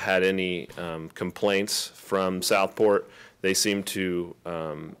not had any complaints from Southport. They seem to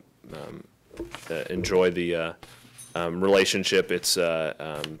enjoy the relationship. It's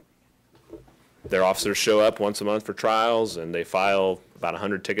their officers show up once a month for trials, and they file about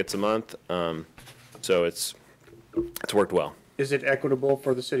 100 tickets a month. So it's worked well. Is it equitable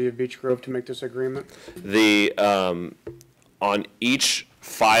for the city of Beech Grove to make this agreement? The on each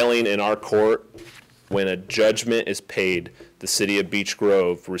filing in our court, when a judgment is paid, the city of Beech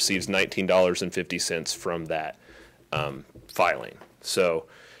Grove receives $19.50 from that filing. So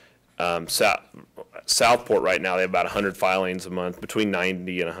Southport right now, they have about 100 filings a month, between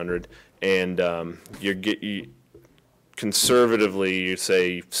 90 and 100, and conservatively, you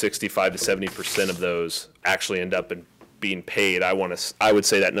say 65 to 70% of those actually end up being paid. I would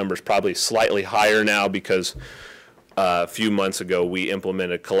say that number is probably slightly higher now because a few months ago we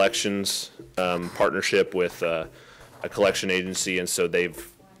implemented collections partnership with a collection agency, and so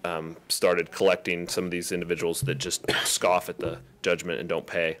they've started collecting some of these individuals that just scoff at the judgment and don't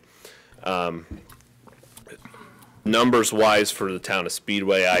pay. Numbers wise for the town of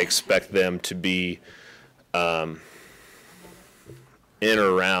Speedway, I expect them to be in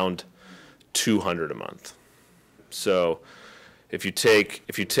or around 200 a month. So if you take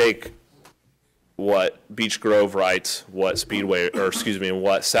what Beech Grove writes, what Speedway, or excuse me, and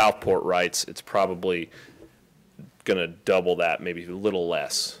what Southport writes, it's probably going to double that, maybe a little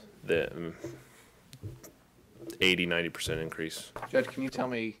less, the 80-90% increase. Judge, can you tell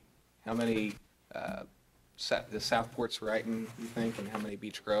me how many the Southport's writing, you think, and how many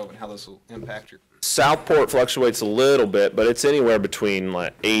Beech Grove, and how this will impact your? Southport fluctuates a little bit, but it's anywhere between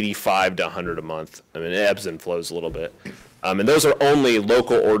like 85 to 100 a month. I mean, it ebbs and flows a little bit. And those are only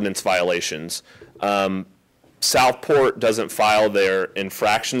local ordinance violations. Southport doesn't file their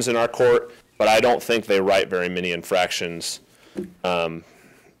infractions in our court, but I don't think they write very many infractions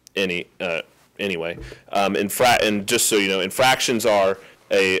anyway. And just so you know, infractions are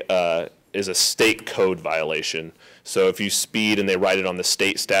is a state code violation. So if you speed and they write it on the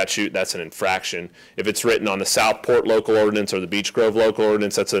state statute, that's an infraction. If it's written on the Southport local ordinance or the Beech Grove local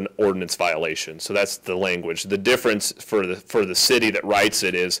ordinance, that's an ordinance violation. So that's the language. The difference for the city that writes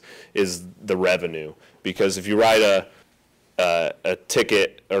it is the revenue. Because if you write a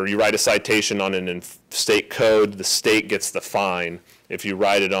ticket or you write a citation on an state code, the state gets the fine. If you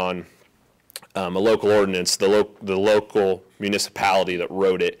write it on a local ordinance, the local municipality that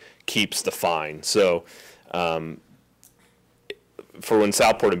wrote it keeps the fine. So for when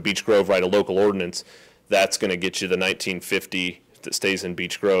Southport and Beech Grove write a local ordinance, that's going to get you the $19.50 that stays in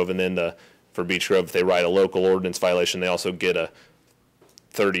Beech Grove, and then for Beech Grove, if they write a local ordinance violation, they also get a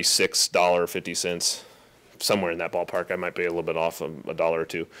 $36.50, somewhere in that ballpark. I might be a little bit off a dollar or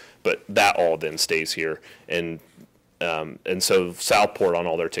two, but that all then stays here, and so Southport on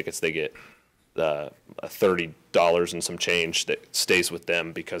all their tickets, they get $30 and some change that stays with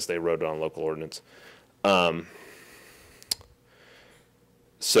them because they wrote it on local ordinance.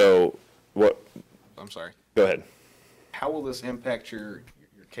 So what? I'm sorry. Go ahead. How will this impact your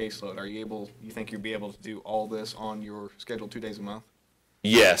caseload? You think you'll be able to do all this on your scheduled 2 days a month?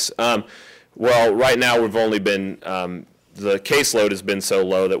 Yes. Well, right now we've only been, the caseload has been so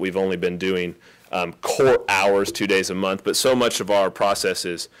low that we've only been doing court hours 2 days a month, but so much of our process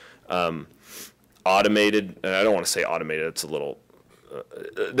is automated. I don't want to say automated, it's a little,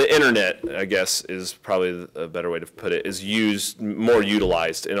 the internet, I guess, is probably a better way to put it, is more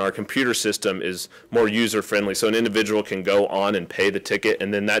utilized, and our computer system is more user-friendly, so an individual can go on and pay the ticket,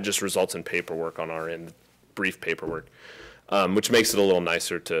 and then that just results in paperwork on our end, brief paperwork, which makes it a little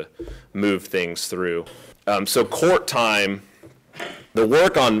nicer to move things through. So court time, the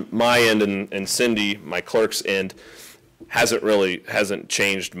work on my end and Cindy, my clerk's end, hasn't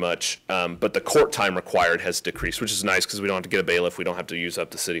changed much, but the court time required has decreased, which is nice because we don't have to get a bailiff, we don't have to use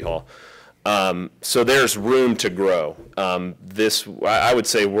up the city hall. So there's room to grow. I would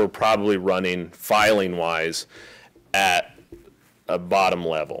say we're probably running filing-wise at a bottom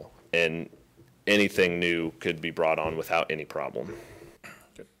level, and anything new could be brought on without any problem.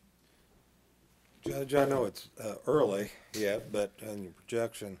 Judge, I know it's early yet, but in your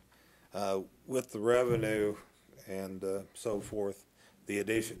projection, with the revenue and so forth, the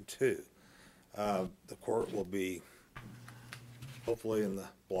addition to, the court will be hopefully in the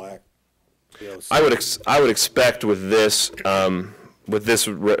black. I would expect with this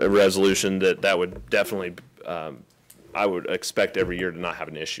resolution that would definitely I would expect every year to not have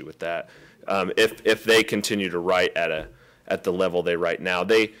an issue with that. If they continue to write at the level they write now,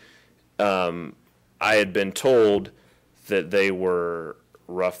 I had been told that they were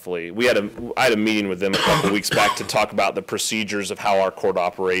roughly, I had a meeting with them a couple weeks back to talk about the procedures of how our court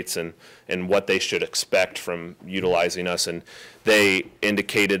operates and what they should expect from utilizing us. And they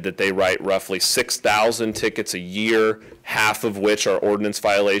indicated that they write roughly 6,000 tickets a year, half of which are ordinance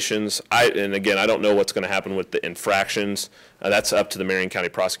violations. And again, I don't know what's going to happen with the infractions. That's up to the Marion County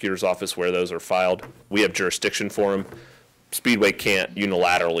Prosecutor's Office where those are filed. We have jurisdiction for them. Speedway can't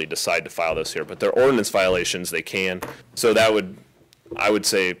unilaterally decide to file this here, but they're ordinance violations, they can. So I would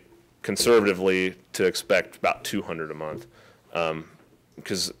say conservatively to expect about 200 a month.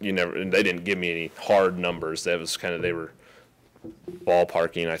 Because they didn't give me any hard numbers. That was they were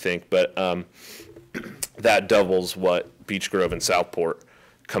ballparking, I think. But that doubles what Beech Grove and Southport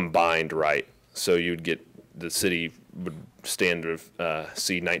combined, right? So you'd get, the city would stand to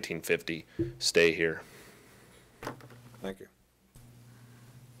see 1950 stay here. Thank you.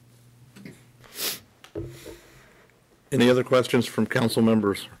 Any other questions from council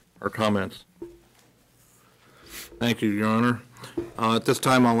members or comments? Thank you, Your Honor. At this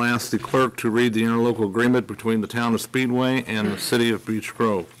time, I'll ask the clerk to read the interlocal agreement between the town of Speedway and the city of Beech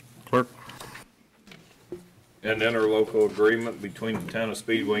Grove. Clerk? An interlocal agreement between the town of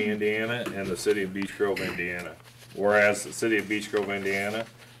Speedway, Indiana and the city of Beech Grove, Indiana. Whereas the city of Beech Grove, Indiana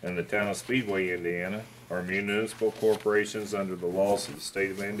and the town of Speedway, Indiana are municipal corporations under the laws of the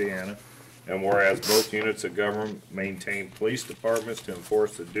state of Indiana, and whereas both units of government maintain police departments to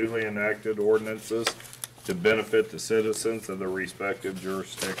enforce the duly enacted ordinances to benefit the citizens of their respective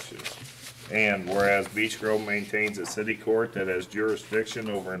jurisdictions. And whereas Beech Grove maintains a city court that has jurisdiction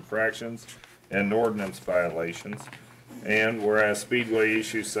over infractions and ordinance violations. And whereas Speedway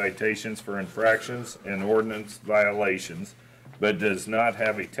issues citations for infractions and ordinance violations, but does not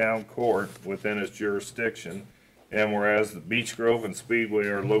have a town court within its jurisdiction. And whereas the Beech Grove and Speedway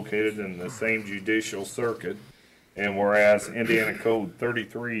are located in the same judicial circuit, and whereas Indiana Code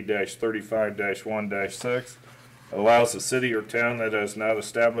 33-35-1-6 allows the city or town that has not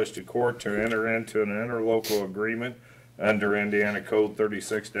established a court to enter into an interlocal agreement under Indiana Code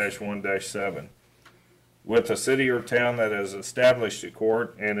 36-1-7 with a city or town that has established a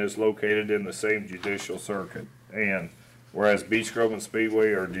court and is located in the same judicial circuit. And whereas Beech Grove and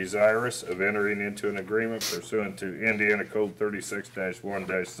Speedway are desirous of entering into an agreement pursuant to Indiana Code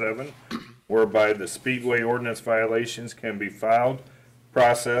 36-1-7, whereby the Speedway ordinance violations can be filed,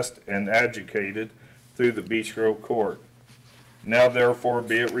 processed, and adjudicated through the Beech Grove Court. Now therefore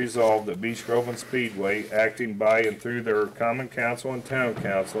be it resolved that Beech Grove and Speedway, acting by and through their common council and town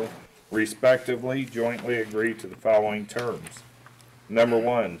council, respectively, jointly agree to the following terms. Number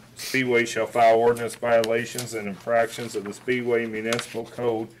 1, Speedway shall file ordinance violations and infractions of the Speedway Municipal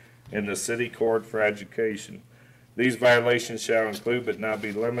Code in the city court for adjudication. These violations shall include but not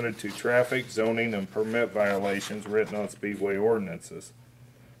be limited to traffic, zoning, and permit violations written on Speedway ordinances.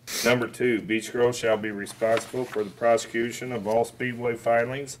 Number 2, Beech Grove shall be responsible for the prosecution of all Speedway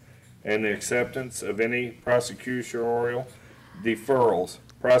filings and the acceptance of any prosecutorial deferrals.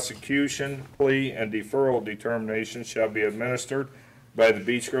 Prosecution, plea, and deferral determinations shall be administered by the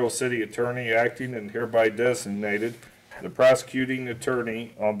Beech Grove City Attorney acting and hereby designated the prosecuting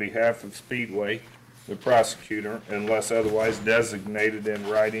attorney on behalf of Speedway, the prosecutor, unless otherwise designated in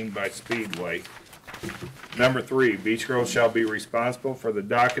writing by Speedway. Number 3, Beech Grove shall be responsible for the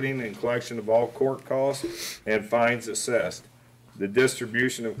docketing and collection of all court costs and fines assessed. The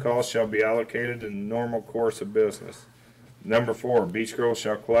distribution of costs shall be allocated in the normal course of business. Number 4, Beech Grove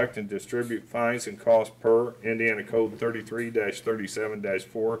shall collect and distribute fines and costs per Indiana Code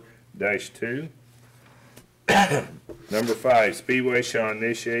 33-37-4-2. Number 5, Speedway shall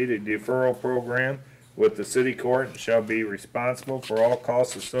initiate a deferral program with the city court and shall be responsible for all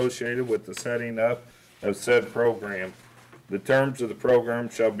costs associated with the setting up of said program. The terms of the program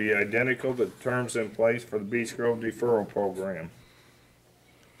shall be identical to the terms in place for the Beech Grove deferral program.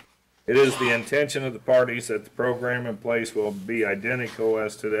 It is the intention of the parties that the program in place will be identical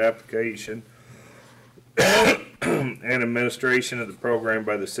as to the application and administration of the program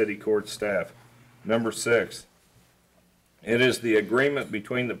by the city court staff. Number 6, it is the agreement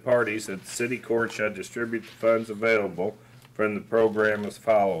between the parties that the city court shall distribute the funds available from the program as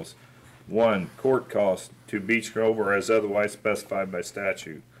follows. 1, court costs to Beech Grove or as otherwise specified by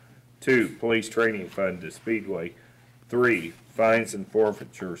statute. 2, police training fund to Speedway. 3, fines and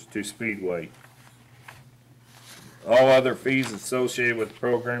forfeitures to Speedway. All other fees associated with the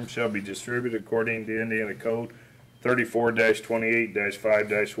program shall be distributed according to Indiana Code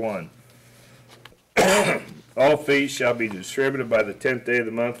 34-28-5-1. All fees shall be distributed by the 10th day of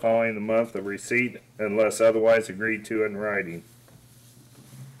the month following the month of receipt unless otherwise agreed to in writing.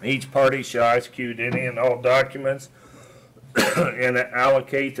 Each party shall execute any and all documents and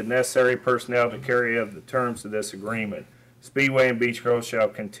allocate the necessary personnel to carry out the terms of this agreement. Speedway and Beech Grove shall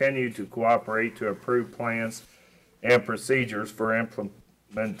continue to cooperate to approve plans and procedures for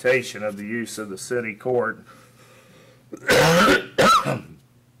implementation of the use of the city court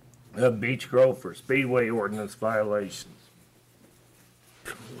of Beech Grove for Speedway ordinance violations.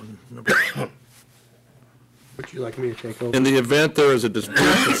 Would you like me to take over? In the event there is a dispute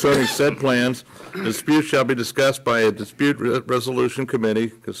concerning said plans, the dispute shall be discussed by a dispute resolution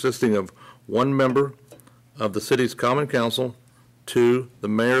committee consisting of 1 member of the city's common council, 2, the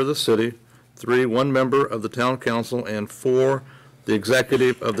mayor of the city, 3, 1 member of the town council, and 4, the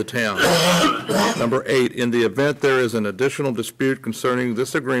executive of the town. Number 8, in the event there is an additional dispute concerning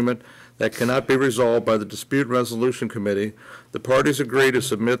this agreement that cannot be resolved by the dispute resolution committee, the parties agree to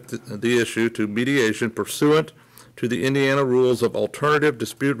submit the issue to mediation pursuant to the Indiana rules of alternative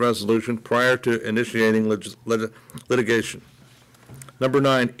dispute resolution prior to initiating litigation. Number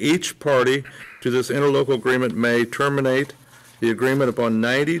 9, each party to this interlocal agreement may terminate the agreement upon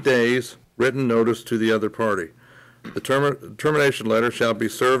 90 days written notice to the other party. The termination letter shall be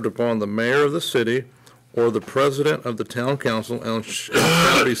served upon the mayor of the city or the president of the town council and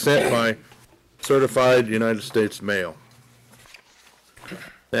shall be sent by certified United States mail.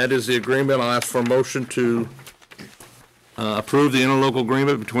 That is the agreement. I'll ask for a motion to approve the interlocal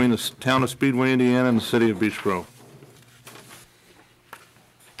agreement between the town of Speedway, Indiana and the city of Beech Grove.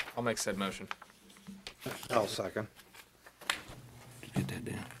 I'll make said motion. I'll second. Get that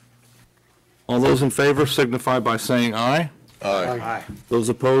down. All those in favor signify by saying aye. Aye. Those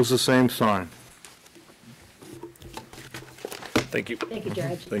opposed, the same sign. Thank you. Thank you,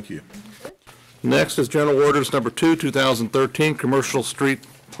 Judge. Thank you. Next is General Orders Number 2, 2013, Commercial Street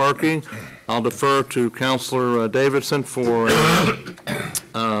Parking. I'll defer to Councilor Davidson for,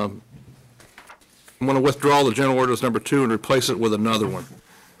 I'm going to withdraw the General Orders Number 2 and replace it with another one.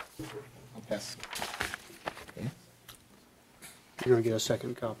 Yes. You're going to get a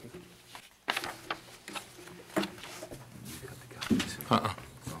second copy.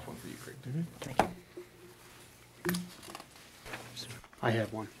 I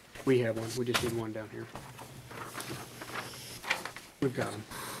have one. We have one. We just need one down here. We've got them.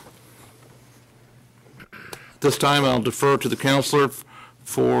 This time I'll defer to the counselor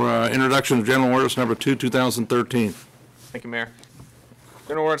for introduction of General Orders Number 2, 2013. Thank you, Mayor.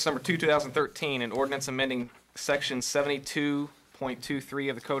 General Ordinance Number 2, 2013, an ordinance amending Section 72.23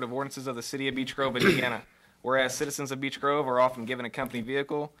 of the Code of Ordinances of the City of Beech Grove, Indiana. Whereas citizens of Beech Grove are often given a company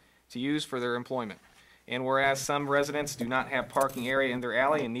vehicle to use for their employment. And whereas some residents do not have parking area in their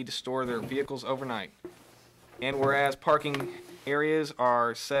alley and need to store their vehicles overnight. And whereas parking areas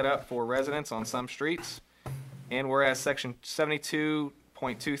are set up for residents on some streets. And whereas Section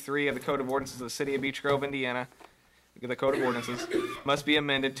 72.23 of the Code of Ordinances of the City of Beech Grove, Indiana, the Code of Ordinances, must be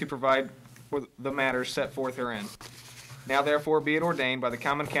amended to provide for the matters set forth herein. Now therefore be it ordained by the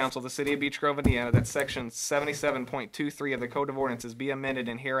Common Council of the City of Beech Grove, Indiana, that Section 77.23 of the Code of Ordinances be amended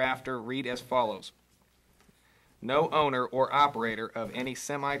and hereafter read as follows. No owner or operator of any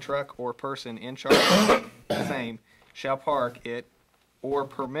semi-truck or person in charge of the same shall park it or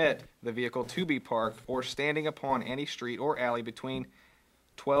permit the vehicle to be parked or standing upon any street or alley between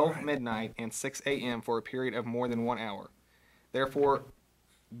 12 midnight and 6 a.m. for a period of more than 1 hour. Therefore,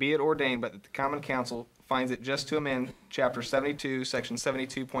 be it ordained but that the Common Council finds it just to amend Chapter 72, Section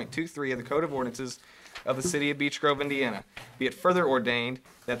 72.23 of the Code of Ordinances of the City of Beech Grove, Indiana. Be it further ordained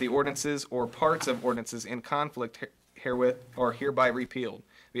that the ordinances or parts of ordinances in conflict herewith are hereby repealed.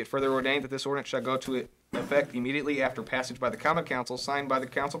 Be it further ordained that this ordinance shall go to effect immediately after passage by the Common Council, signed by the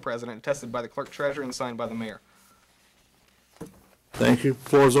Council President, attested by the Clerk Treasurer, and signed by the Mayor. Thank you.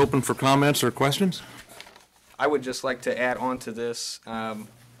 Floor is open for comments or questions. I would just like to add on to this,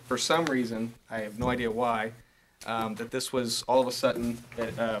 for some reason, I have no idea why, that this was all of a sudden,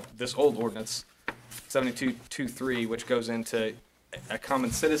 this old ordinance, 72.23, which goes into a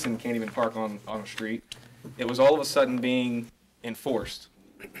common citizen can't even park on a street, it was all of a sudden being enforced.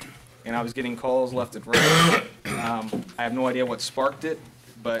 And I was getting calls left and right. I have no idea what sparked it,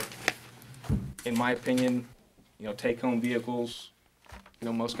 but in my opinion, take-home vehicles,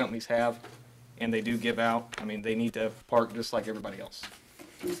 most companies have, and they do give out. I mean, they need to park just like everybody else.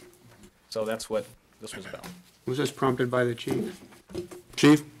 So that's what this was about. Was this prompted by the chief?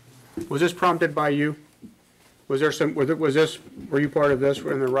 Chief? Was this prompted by you? Was there some, were you part of this,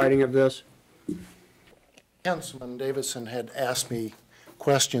 in the writing of this? Councilman Davidson had asked me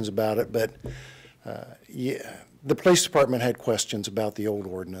questions about it, but Yeah, the police department had questions about the old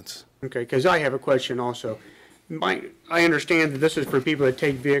ordinance. Okay, because I have a question also. I understand that this is for people that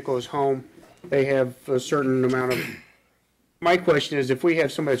take vehicles home. They have a certain amount of, my question is, if we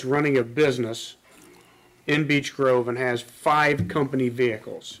have somebody that's running a business in Beech Grove and has 5 company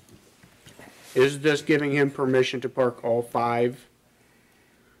vehicles, is this giving him permission to park all 5?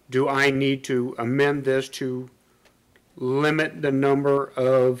 Do I need to amend this to limit the number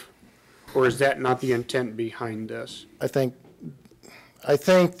of, or is that not the intent behind this? I think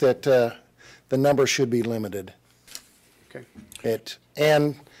that the number should be limited. Okay.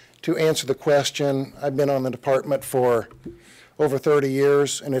 And to answer the question, I've been on the department for over 30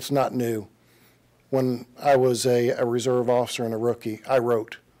 years, and it's not new. When I was a reserve officer and a rookie, I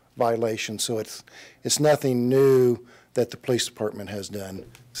wrote violations, so it's nothing new that the police department has done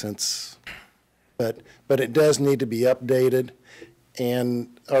since. But it does need to be updated,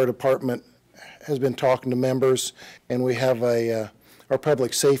 and our department has been talking to members, and we have our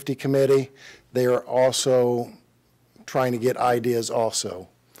public safety committee. They are also trying to get ideas also.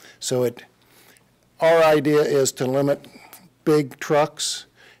 So our idea is to limit big trucks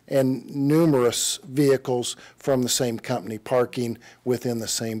and numerous vehicles from the same company parking within the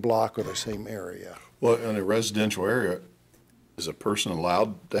same block or the same area. Well, in a residential area, is a person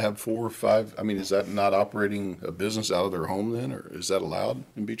allowed to have 4 or 5? I mean, is that not operating a business out of their home then, or is that allowed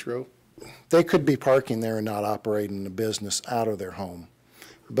in Beech Grove? They could be parking there and not operating a business out of their home.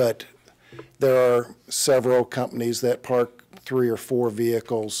 But there are several companies that park 3 or 4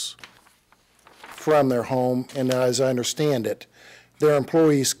 vehicles from their home, and as I understand it, their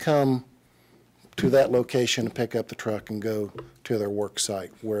employees come to that location to pick up the truck and go to their work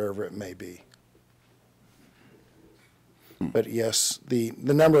site, wherever it may be. But yes, the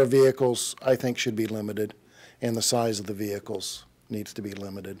number of vehicles, I think, should be limited, and the size of the vehicles needs to be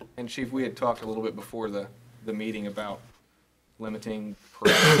limited. And Chief, we had talked a little bit before the meeting about limiting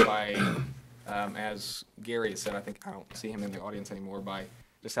perhaps by, as Gary had said, I think I don't see him in the audience anymore, by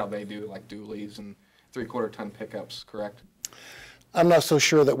just how they do like dualies and 3/4 ton pickups, correct? I'm not so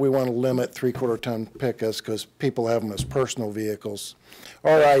sure that we want to limit 3/4 ton pickups because people have them as personal vehicles.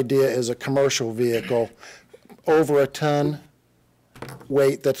 Our idea is a commercial vehicle over a ton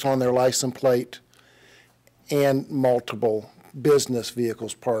weight that's on their license plate and multiple business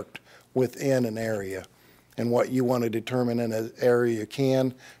vehicles parked within an area. And what you want to determine in an area you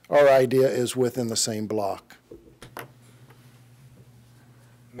can. Our idea is within the same block.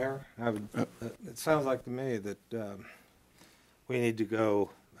 Mayor, it sounds like to me that we need to go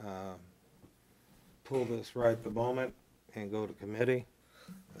pull this right at the moment and go to committee,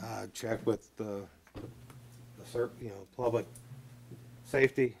 check with the public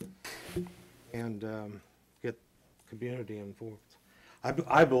safety, and get community involved.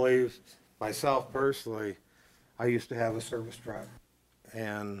 I believe, myself personally, I used to have a service truck,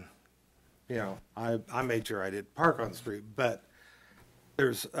 and I made sure I didn't park on the street, but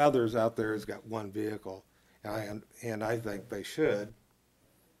there's others out there who's got one vehicle, and I think they should,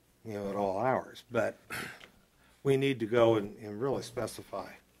 at all hours. But we need to go and really specify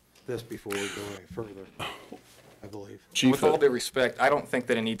this before we go any further, I believe. Chief, with all due respect, I don't think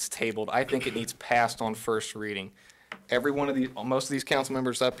that it needs tabled. I think it needs passed on first reading. Most of these council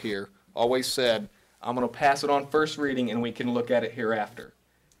members up here always said, I'm going to pass it on first reading and we can look at it hereafter.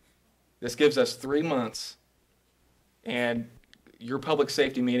 This gives us 3 months, and your public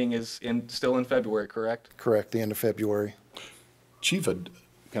safety meeting is still in February, correct? Correct, the end of February. Chief, can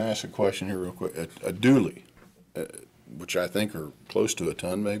I ask a question here real quick? A dually, which I think are close to a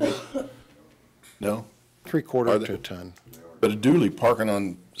ton maybe? No? 3/4 to a ton. But a dually parking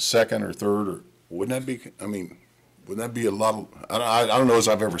on second or third, or wouldn't that be a lot of, I don't know as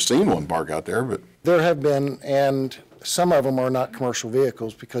I've ever seen one park out there, but. There have been, and some of them are not commercial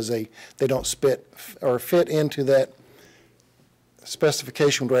vehicles because they don't fit into that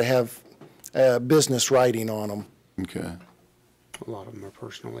specification where I have business writing on them. Okay. A lot of them are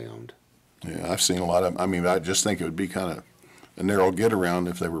personally owned. Yeah, I've seen a lot of, I just think it would be kind of a narrow get around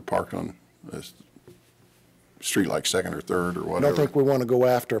if they were parked on a street like second or third or whatever. I don't think we want to go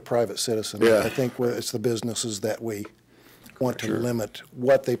after a private citizen. Yeah. I think it's the businesses that we want to limit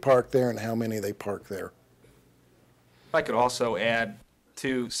what they park there and how many they park there. If I could also add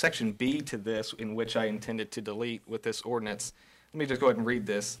to section B to this, in which I intended to delete with this ordinance. Let me just go ahead and read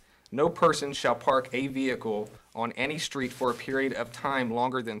this. No person shall park a vehicle on any street for a period of time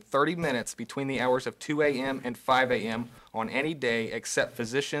longer than 30 minutes between the hours of 2 a.m. and 5 a.m. on any day except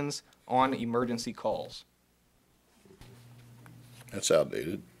physicians on emergency calls. That's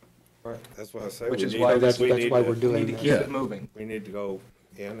outdated. Right, that's what I say. Which is why that's why we're doing We need to keep it moving. We need to go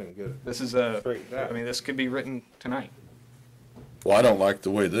in and get it. This is straightened out. I mean, this could be written tonight. Well, I don't like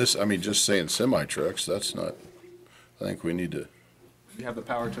the way this, I mean, just saying semi-trucks, that's not, I think we need to, You have the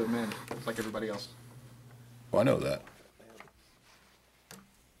power to amend, like everybody else. well, I know that.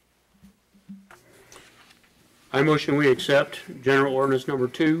 I motion we accept General Ordinance Number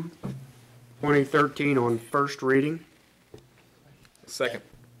 2, 2013 on first reading. Second.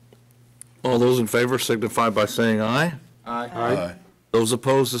 All those in favor signify by saying aye. Aye. Aye. Those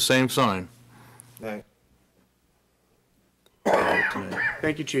opposed, the same sign. Aye.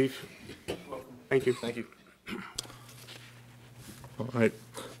 Thank you, Chief. Thank you. Thank you. All right.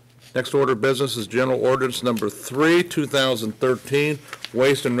 Next order of business is General Ordinance Number 3, 2013,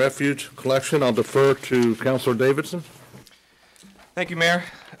 Waste and Refuge Collection. I'll defer to Councilor Davidson. Thank you, Mayor.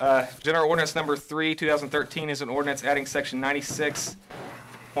 General Ordinance Number 3, 2013 is an ordinance adding Section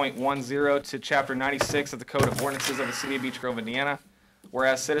 96.10 to Chapter 96 of the Code of Ordinances of the City of Beech Grove, Indiana.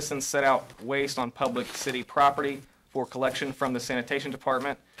 Whereas citizens set out waste on public city property for collection from the sanitation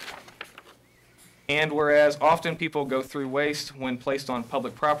department. And whereas often people go through waste when placed on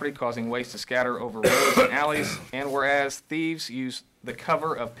public property, causing waste to scatter over roads and alleys. And whereas thieves use the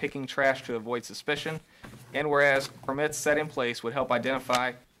cover of picking trash to avoid suspicion. And whereas permits set in place would help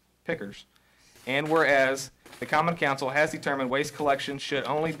identify pickers. And whereas the Common Council has determined waste collection should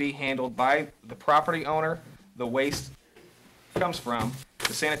only be handled by the property owner the waste comes from,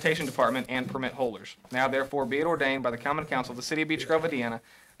 the sanitation department, and permit holders. Now therefore be it ordained by the Common Council of the City of Beech Grove, Indiana,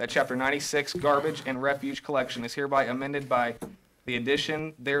 that Chapter 96 garbage and refuge collection is hereby amended by the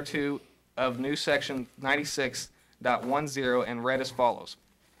addition thereto of new Section 96.10 and read as follows.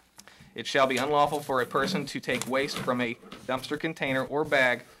 It shall be unlawful for a person to take waste from a dumpster container or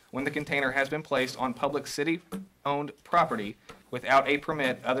bag when the container has been placed on public city-owned property without a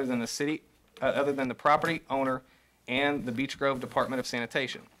permit other than the property owner and the Beech Grove Department of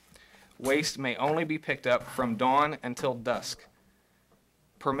Sanitation. Waste may only be picked up from dawn until dusk.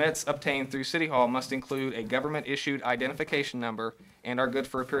 Permits obtained through City Hall must include a government-issued identification number and are good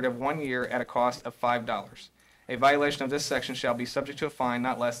for a period of 1 year at a cost of $5. A violation of this section shall be subject to a fine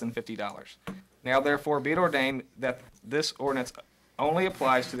not less than $50. Now therefore be it ordained that this ordinance only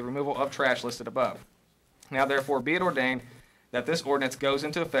applies to the removal of trash listed above. Now therefore be it ordained that this ordinance goes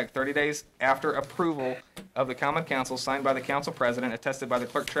into effect 30 days after approval of the Common Council, signed by the Council President, attested by the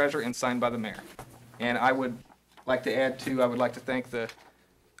Clerk Treasurer, and signed by the Mayor. And I would like to add too, I would like to thank the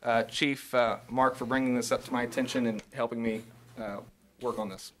Chief Mark for bringing this up to my attention and helping me work on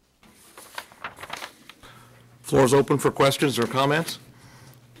this. Floor is open for questions or comments.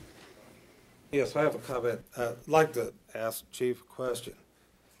 Yes, I have a comment. I'd like to ask Chief a question,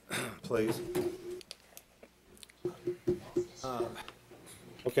 please.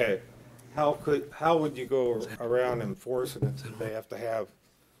 Okay, how would you go around enforcing it? Do they have to have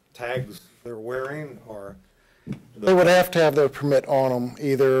tags they're wearing, or? They would have to have their permit on them.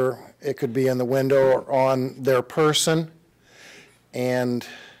 Either it could be in the window or on their person. And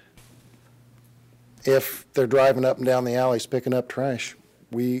if they're driving up and down the alleys picking up trash,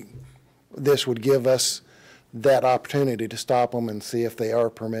 this would give us that opportunity to stop them and see if they are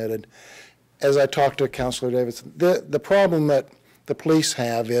permitted. As I talked to Councilor Davidson, the problem that the police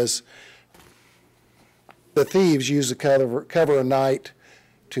have is the thieves use the cover of night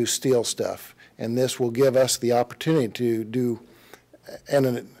to steal stuff. And this will give us the opportunity to do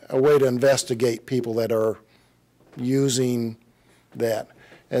a way to investigate people that are using that.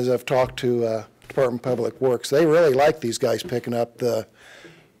 As I've talked to Department of Public Works, they really like these guys picking up the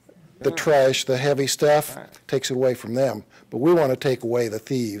trash, the heavy stuff, takes it away from them. But we want to take away the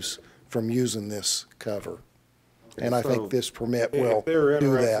thieves from using this cover. And I think this permit will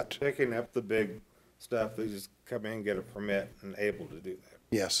do that. Picking up the big stuff, they just come in and get a permit and able to do that.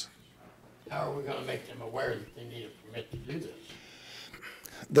 Yes. How are we gonna make them aware that they need a permit to do this?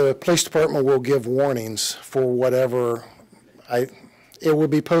 The police department will give warnings for whatever. It will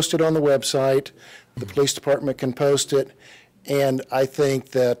be posted on the website. The police department can post it. And I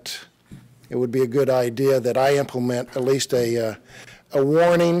think that it would be a good idea that I implement at least a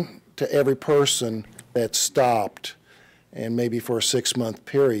warning to every person that's stopped, and maybe for a 6-month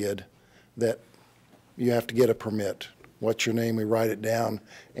period, that you have to get a permit. What's your name? We write it down,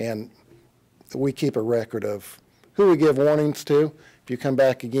 and we keep a record of who we give warnings to. If you come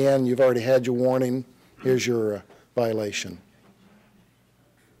back again, you've already had your warning. Here's your violation.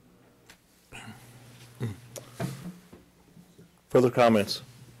 Further comments?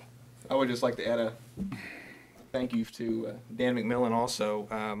 I would just like to add a thank you to Dan McMillan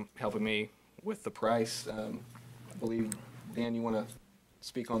also helping me with the price. I believe, Dan, you want to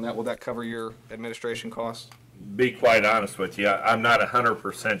speak on that? Will that cover your administration costs? be quite honest with you, I'm not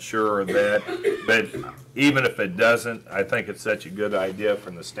 100% sure of that, but even if it doesn't, I think it's such a good idea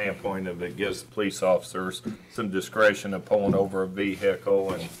from the standpoint of it gives police officers some discretion of pulling over a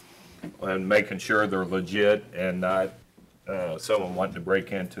vehicle and making sure they're legit and not someone wanting to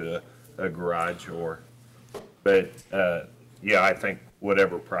break into a garage but yeah, I think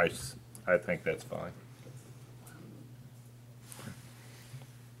whatever price, I think that's fine.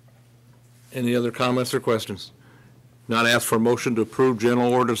 Any other comments or questions? Not asked for a motion to approve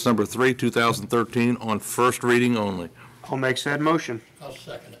General Ordinance Number 3, 2013 on first reading only. I'll make said motion. I'll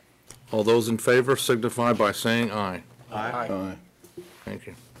second it. All those in favor signify by saying aye. Aye. Aye. Thank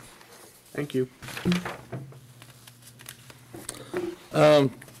you. Thank you.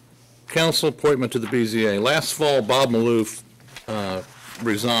 Council appointment to the BZA. Last fall, Bob Maloof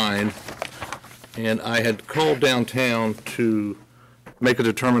resigned, and I had called downtown to make a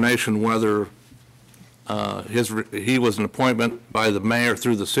determination whether he was an appointment by the mayor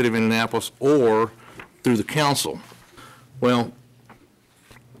through the city of Indianapolis or through the council. Well,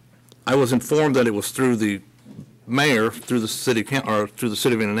 I was informed that it was through the mayor, through the city or through the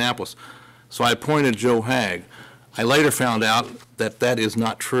city of Indianapolis. So I appointed Joe Hagg. I later found out that that is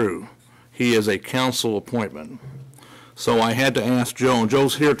not true. He is a council appointment. So I had to ask Joe, and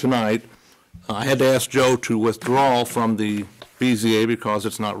Joe's here tonight. I had to ask Joe to withdraw from the BZA because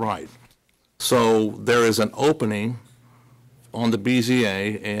it's not right. So there is an opening on the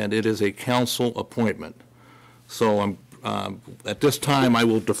BZA, and it is a council appointment. So at this time, I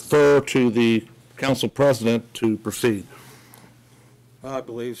will defer to the council president to proceed. Well, I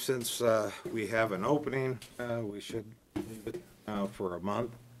believe since we have an opening, we should leave it for a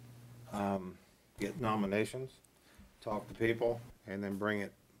month, get nominations, talk to people, and then bring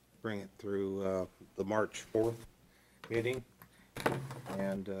it through the March 4th meeting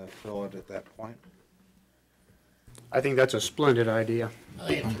and fill it at that point. I think that's a splendid idea. I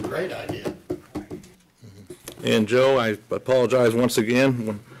think it's a great idea. And Joe, I apologize once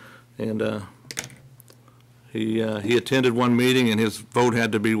again, and he attended one meeting and his vote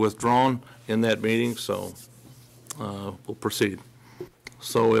had to be withdrawn in that meeting, so we'll proceed.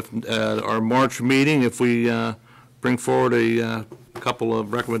 So if our March meeting, if we bring forward a couple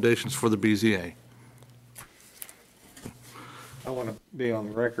of recommendations for the BZA. I want to be on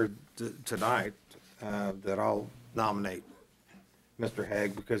the record tonight that I'll nominate Mr.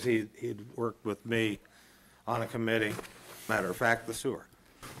 Hagg because he'd worked with me on a committee, matter of fact, the sewer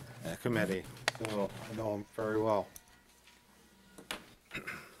committee, so I know him very well.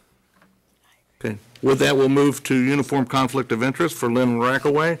 Okay. With that, we'll move to uniform conflict of interest for Lynn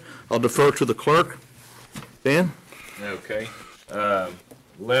Rackaway. I'll defer to the clerk. Dan? Okay.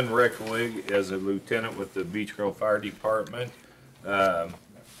 Lynn Rickawig is a lieutenant with the Beech Grove Fire Department.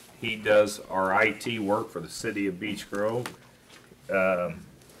 He does our IT work for the city of Beech Grove.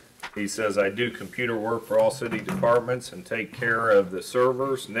 He says, I do computer work for all city departments and take care of the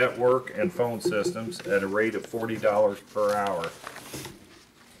servers, network, and phone systems at a rate of $40 per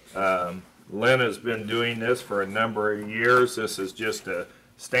hour. Lynn has been doing this for a number of years. This is just a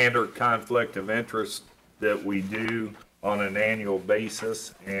standard conflict of interest that we do on an annual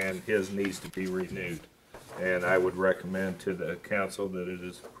basis, and his needs to be renewed. And I would recommend to the council that it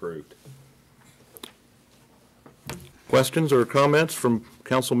is approved. Questions or comments from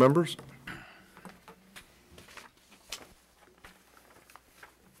council members?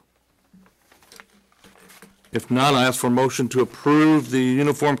 If not, I ask for a motion to approve the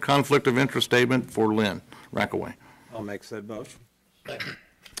uniform conflict of interest statement for Lynn Rackaway. I'll make said motion. Second.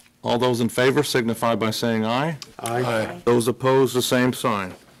 All those in favor signify by saying aye. Aye. Those opposed, the same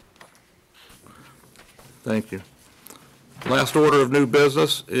sign. Thank you. Last order of new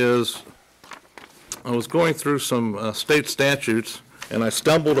business is, I was going through some state statutes, and I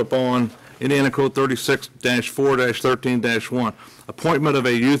stumbled upon Indiana Code 36-4-13-1, appointment of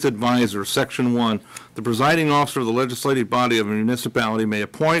a youth advisor, Section 1. The presiding officer of the legislative body of a municipality may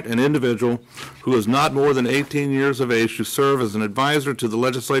appoint an individual who is not more than 18 years of age to serve as an advisor to the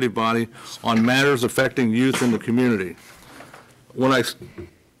legislative body on matters affecting youth in the community. When I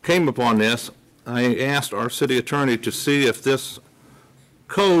came upon this, I asked our city attorney to see if this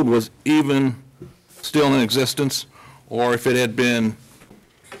code was even still in existence or if it had been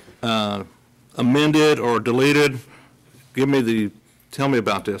amended or deleted. Tell me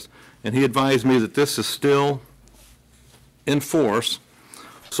about this. And he advised me that this is still in force.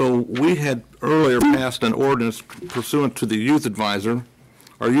 So we had earlier passed an ordinance pursuant to the youth advisor,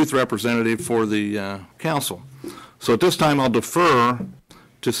 or youth representative for the council. So at this time, I'll defer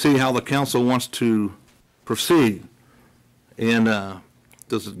to see how the council wants to proceed. And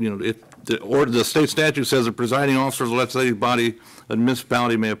does, the state statute says the presiding officer of the legislative body, a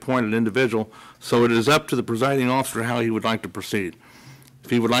municipality may appoint an individual, so it is up to the presiding officer how he would like to proceed.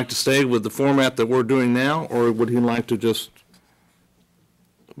 If he would like to stay with the format that we're doing now, or would he like to just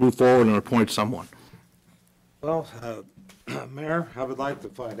move forward and appoint someone? Well, Mayor, I would like to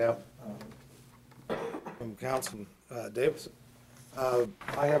find out from Councilman Davidson.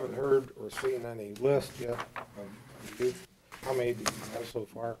 I haven't heard or seen any list yet of youth. How many do you have so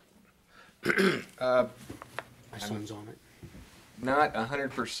far? My son's on it. Not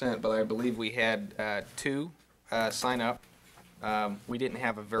 100%, but I believe we had 2 sign up. We didn't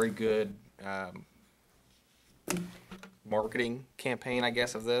have a very good marketing campaign, I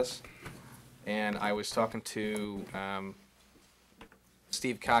guess, of this. And I was talking to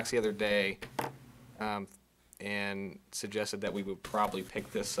Steve Cox the other day and suggested that we would probably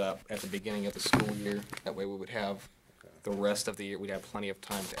pick this up at the beginning of the school year. That way we would have the rest of the year, we'd have plenty of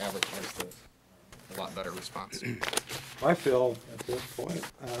time to advertise this. A lot better response. I feel at this point,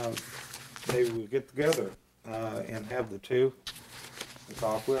 maybe we get together and have the 2 to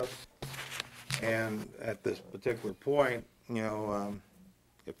talk with. And at this particular point,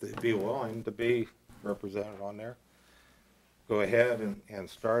 if they'd be willing to be represented on there, go ahead and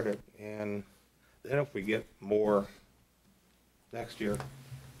start it. And then if we get more next year.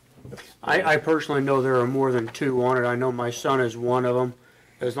 I personally know there are more than 2 on it. I know my son is one of them.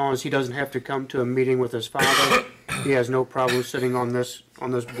 As long as he doesn't have to come to a meeting with his father, he has no problem sitting on this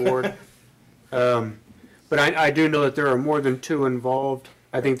board. But I do know that there are more than 2 involved.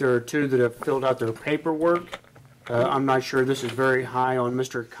 I think there are 2 that have filled out their paperwork. I'm not sure this is very high on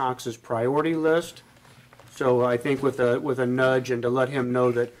Mr. Cox's priority list. So I think with a nudge and to let him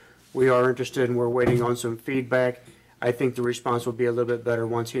know that we are interested and we're waiting on some feedback, I think the response will be a little bit better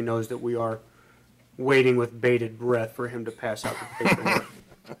once he knows that we are waiting with bated breath for him to pass out the paperwork.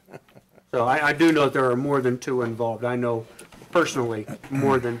 So I do know that there are more than 2 involved. I know personally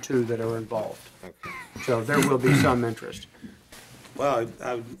more than 2 that are involved. So there will be some interest. Well,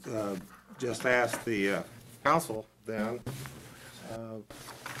 I would just ask the council then,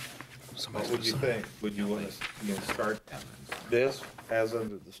 what would you think? Would you want to start this as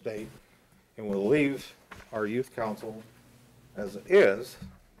under the state, and we'll leave our youth council as it is,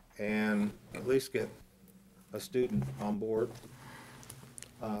 and at least get a student on board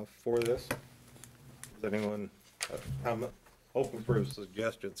for this? Is anyone, I'm open for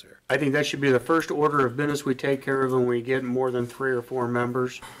suggestions here. I think that should be the first order of business we take care of when we get more than 3 or 4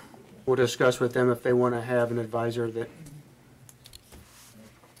 members. We'll discuss with them if they want to have an advisor that.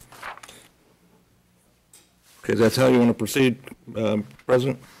 Okay, that's how you want to proceed,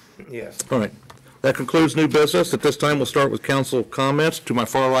 President? Yes. All right. That concludes new business. At this time, we'll start with council comments. To my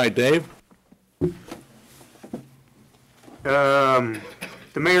far right, Dave. The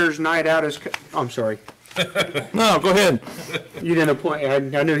mayor's night out is, I'm sorry. No, go ahead. You didn't appoint,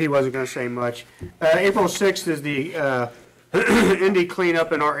 I knew he wasn't going to say much. April 6th is the Indy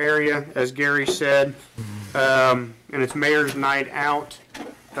cleanup in our area, as Gary said. And it's mayor's night out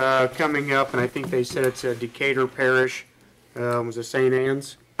coming up, and I think they said it's a Decatur Parish, was it St.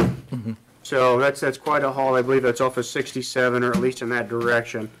 Anne's? Mm-hmm. So that's quite a haul. I believe that's off of 67, or at least in that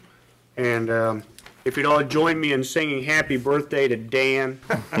direction. And if you'd all join me in singing happy birthday to Dan.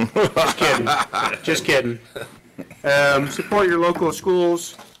 Just kidding. Just kidding. Support your local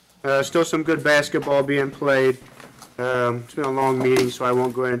schools. Still some good basketball being played. It's been a long meeting, so I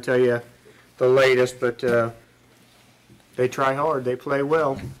won't go ahead and tell you the latest, but they try hard. They play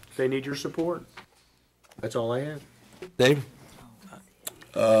well. They need your support. That's all I have. Dave?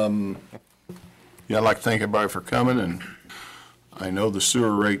 Yeah, I'd like to thank everybody for coming, and I know the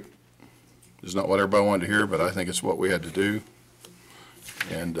sewer rate is not what everybody wanted to hear, but I think it's what we had to do.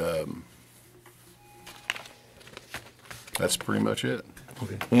 And that's pretty much it.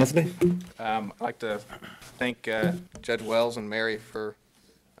 Okay. Anthony? I'd like to thank Judge Wells and Mary for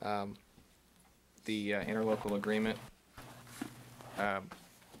the interlocal agreement. I'd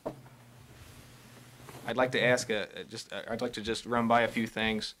like to ask I'd like to just run by a few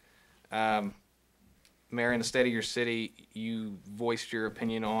things. Mayor, in the state of your city, you voiced your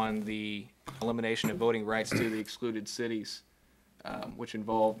opinion on the elimination of voting rights to the excluded cities, which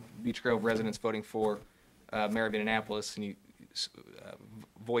involved Beech Grove residents voting for Mayor of Indianapolis, and you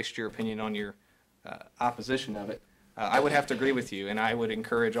voiced your opinion on your opposition of it. I would have to agree with you, and I would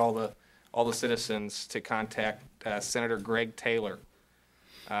encourage all the citizens to contact Senator Greg Taylor.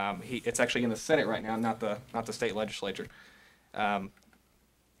 It's actually in the Senate right now, not the state legislature.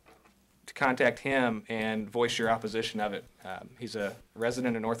 To contact him and voice your opposition of it. He's a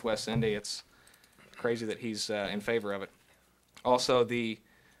resident of Northwest Indy. It's crazy that he's in favor of it. Also, the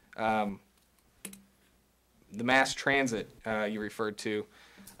mass transit you referred to,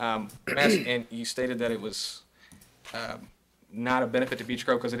 and you stated that it was not a benefit to Beech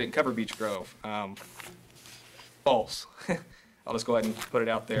Grove because it didn't cover Beech Grove. False. I'll just go ahead and put it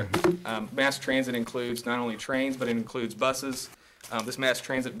out there. Mass transit includes not only trains, but it includes buses. This mass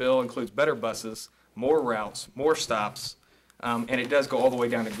transit bill includes better buses, more routes, more stops, and it does go all the way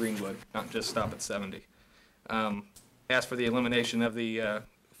down to Greenwood, not just stop at 70. As for the elimination of the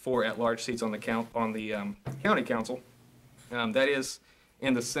 4 at-large seats on the county council, that is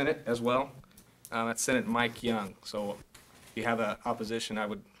in the Senate as well. That's Senate Mike Young. So if you have an opposition, I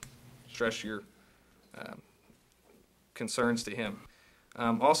would stress your concerns to him.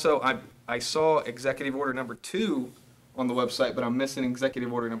 Also, I saw executive order number 2 on the website, but I'm missing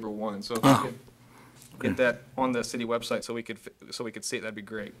executive order number 1. So if you could get that on the city website so we could see it, that'd be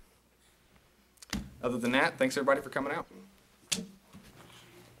great. Other than that, thanks everybody for coming out.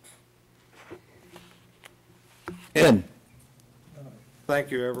 Ed. Thank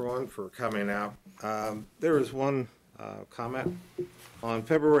you, everyone, for coming out. There was one comment. On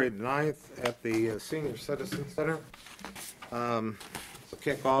February 9th at the Senior Citizen Center, it's a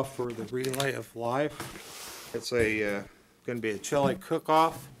kickoff for the Relay of Life. It's going to be a chili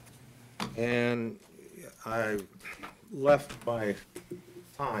cook-off, and I left my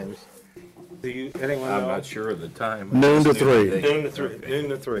times. Do anyone know? I'm not sure of the time. Noon to 3. Noon to 3. Noon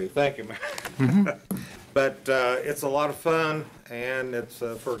to 3. Thank you, Mayor. But it's a lot of fun, and it's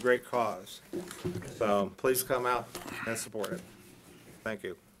for a great cause. So please come out and support it. Thank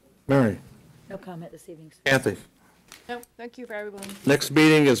you. Mary. No comment this evening. Kathy. No, thank you for everyone. Next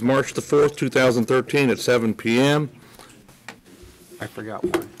meeting is March the 4th, 2013 at 7 p.m. I forgot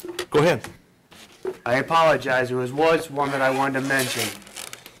one. Go ahead. I apologize, there was one that I wanted to mention.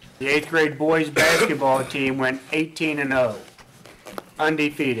 The 8th grade boys basketball team went 18-0,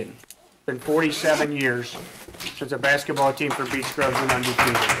 undefeated. It's been 47 years since a basketball team for Beech Grove went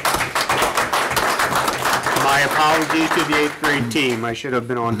undefeated. My apologies to the 8th grade team, I should have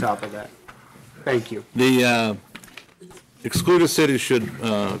been on top of that. Thank you. The excluded cities should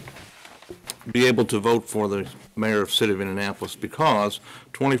be able to vote for the mayor of the city of Indianapolis because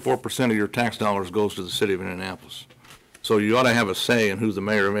 24% of your tax dollars goes to the city of Indianapolis. So you ought to have a say in who the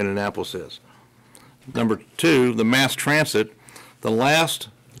mayor of Indianapolis is. Number 2, the mass transit, the last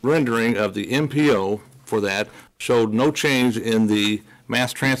rendering of the MPO for that showed no change in the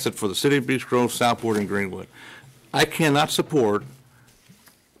mass transit for the city of Beech Grove, Southport, and Greenwood. I cannot support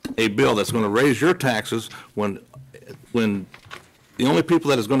a bill that's going to raise your taxes when the only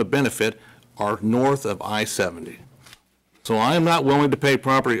people that is going to benefit are north of I-70. So I am not willing to pay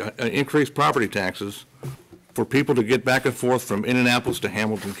increased property taxes for people to get back and forth from Indianapolis to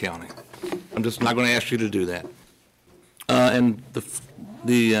Hamilton County. I'm just not going to ask you to do that. And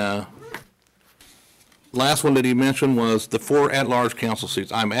the last one that he mentioned was the 4 at-large council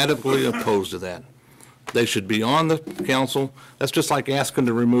seats. I'm adamantly opposed to that. They should be on the council. That's just like asking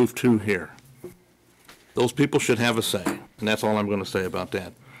to remove 2 here. Those people should have a say, and that's all I'm going to say about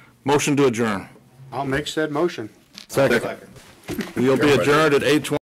that. Motion to adjourn. I'll make said motion. Second. We'll be adjourned at 8:20.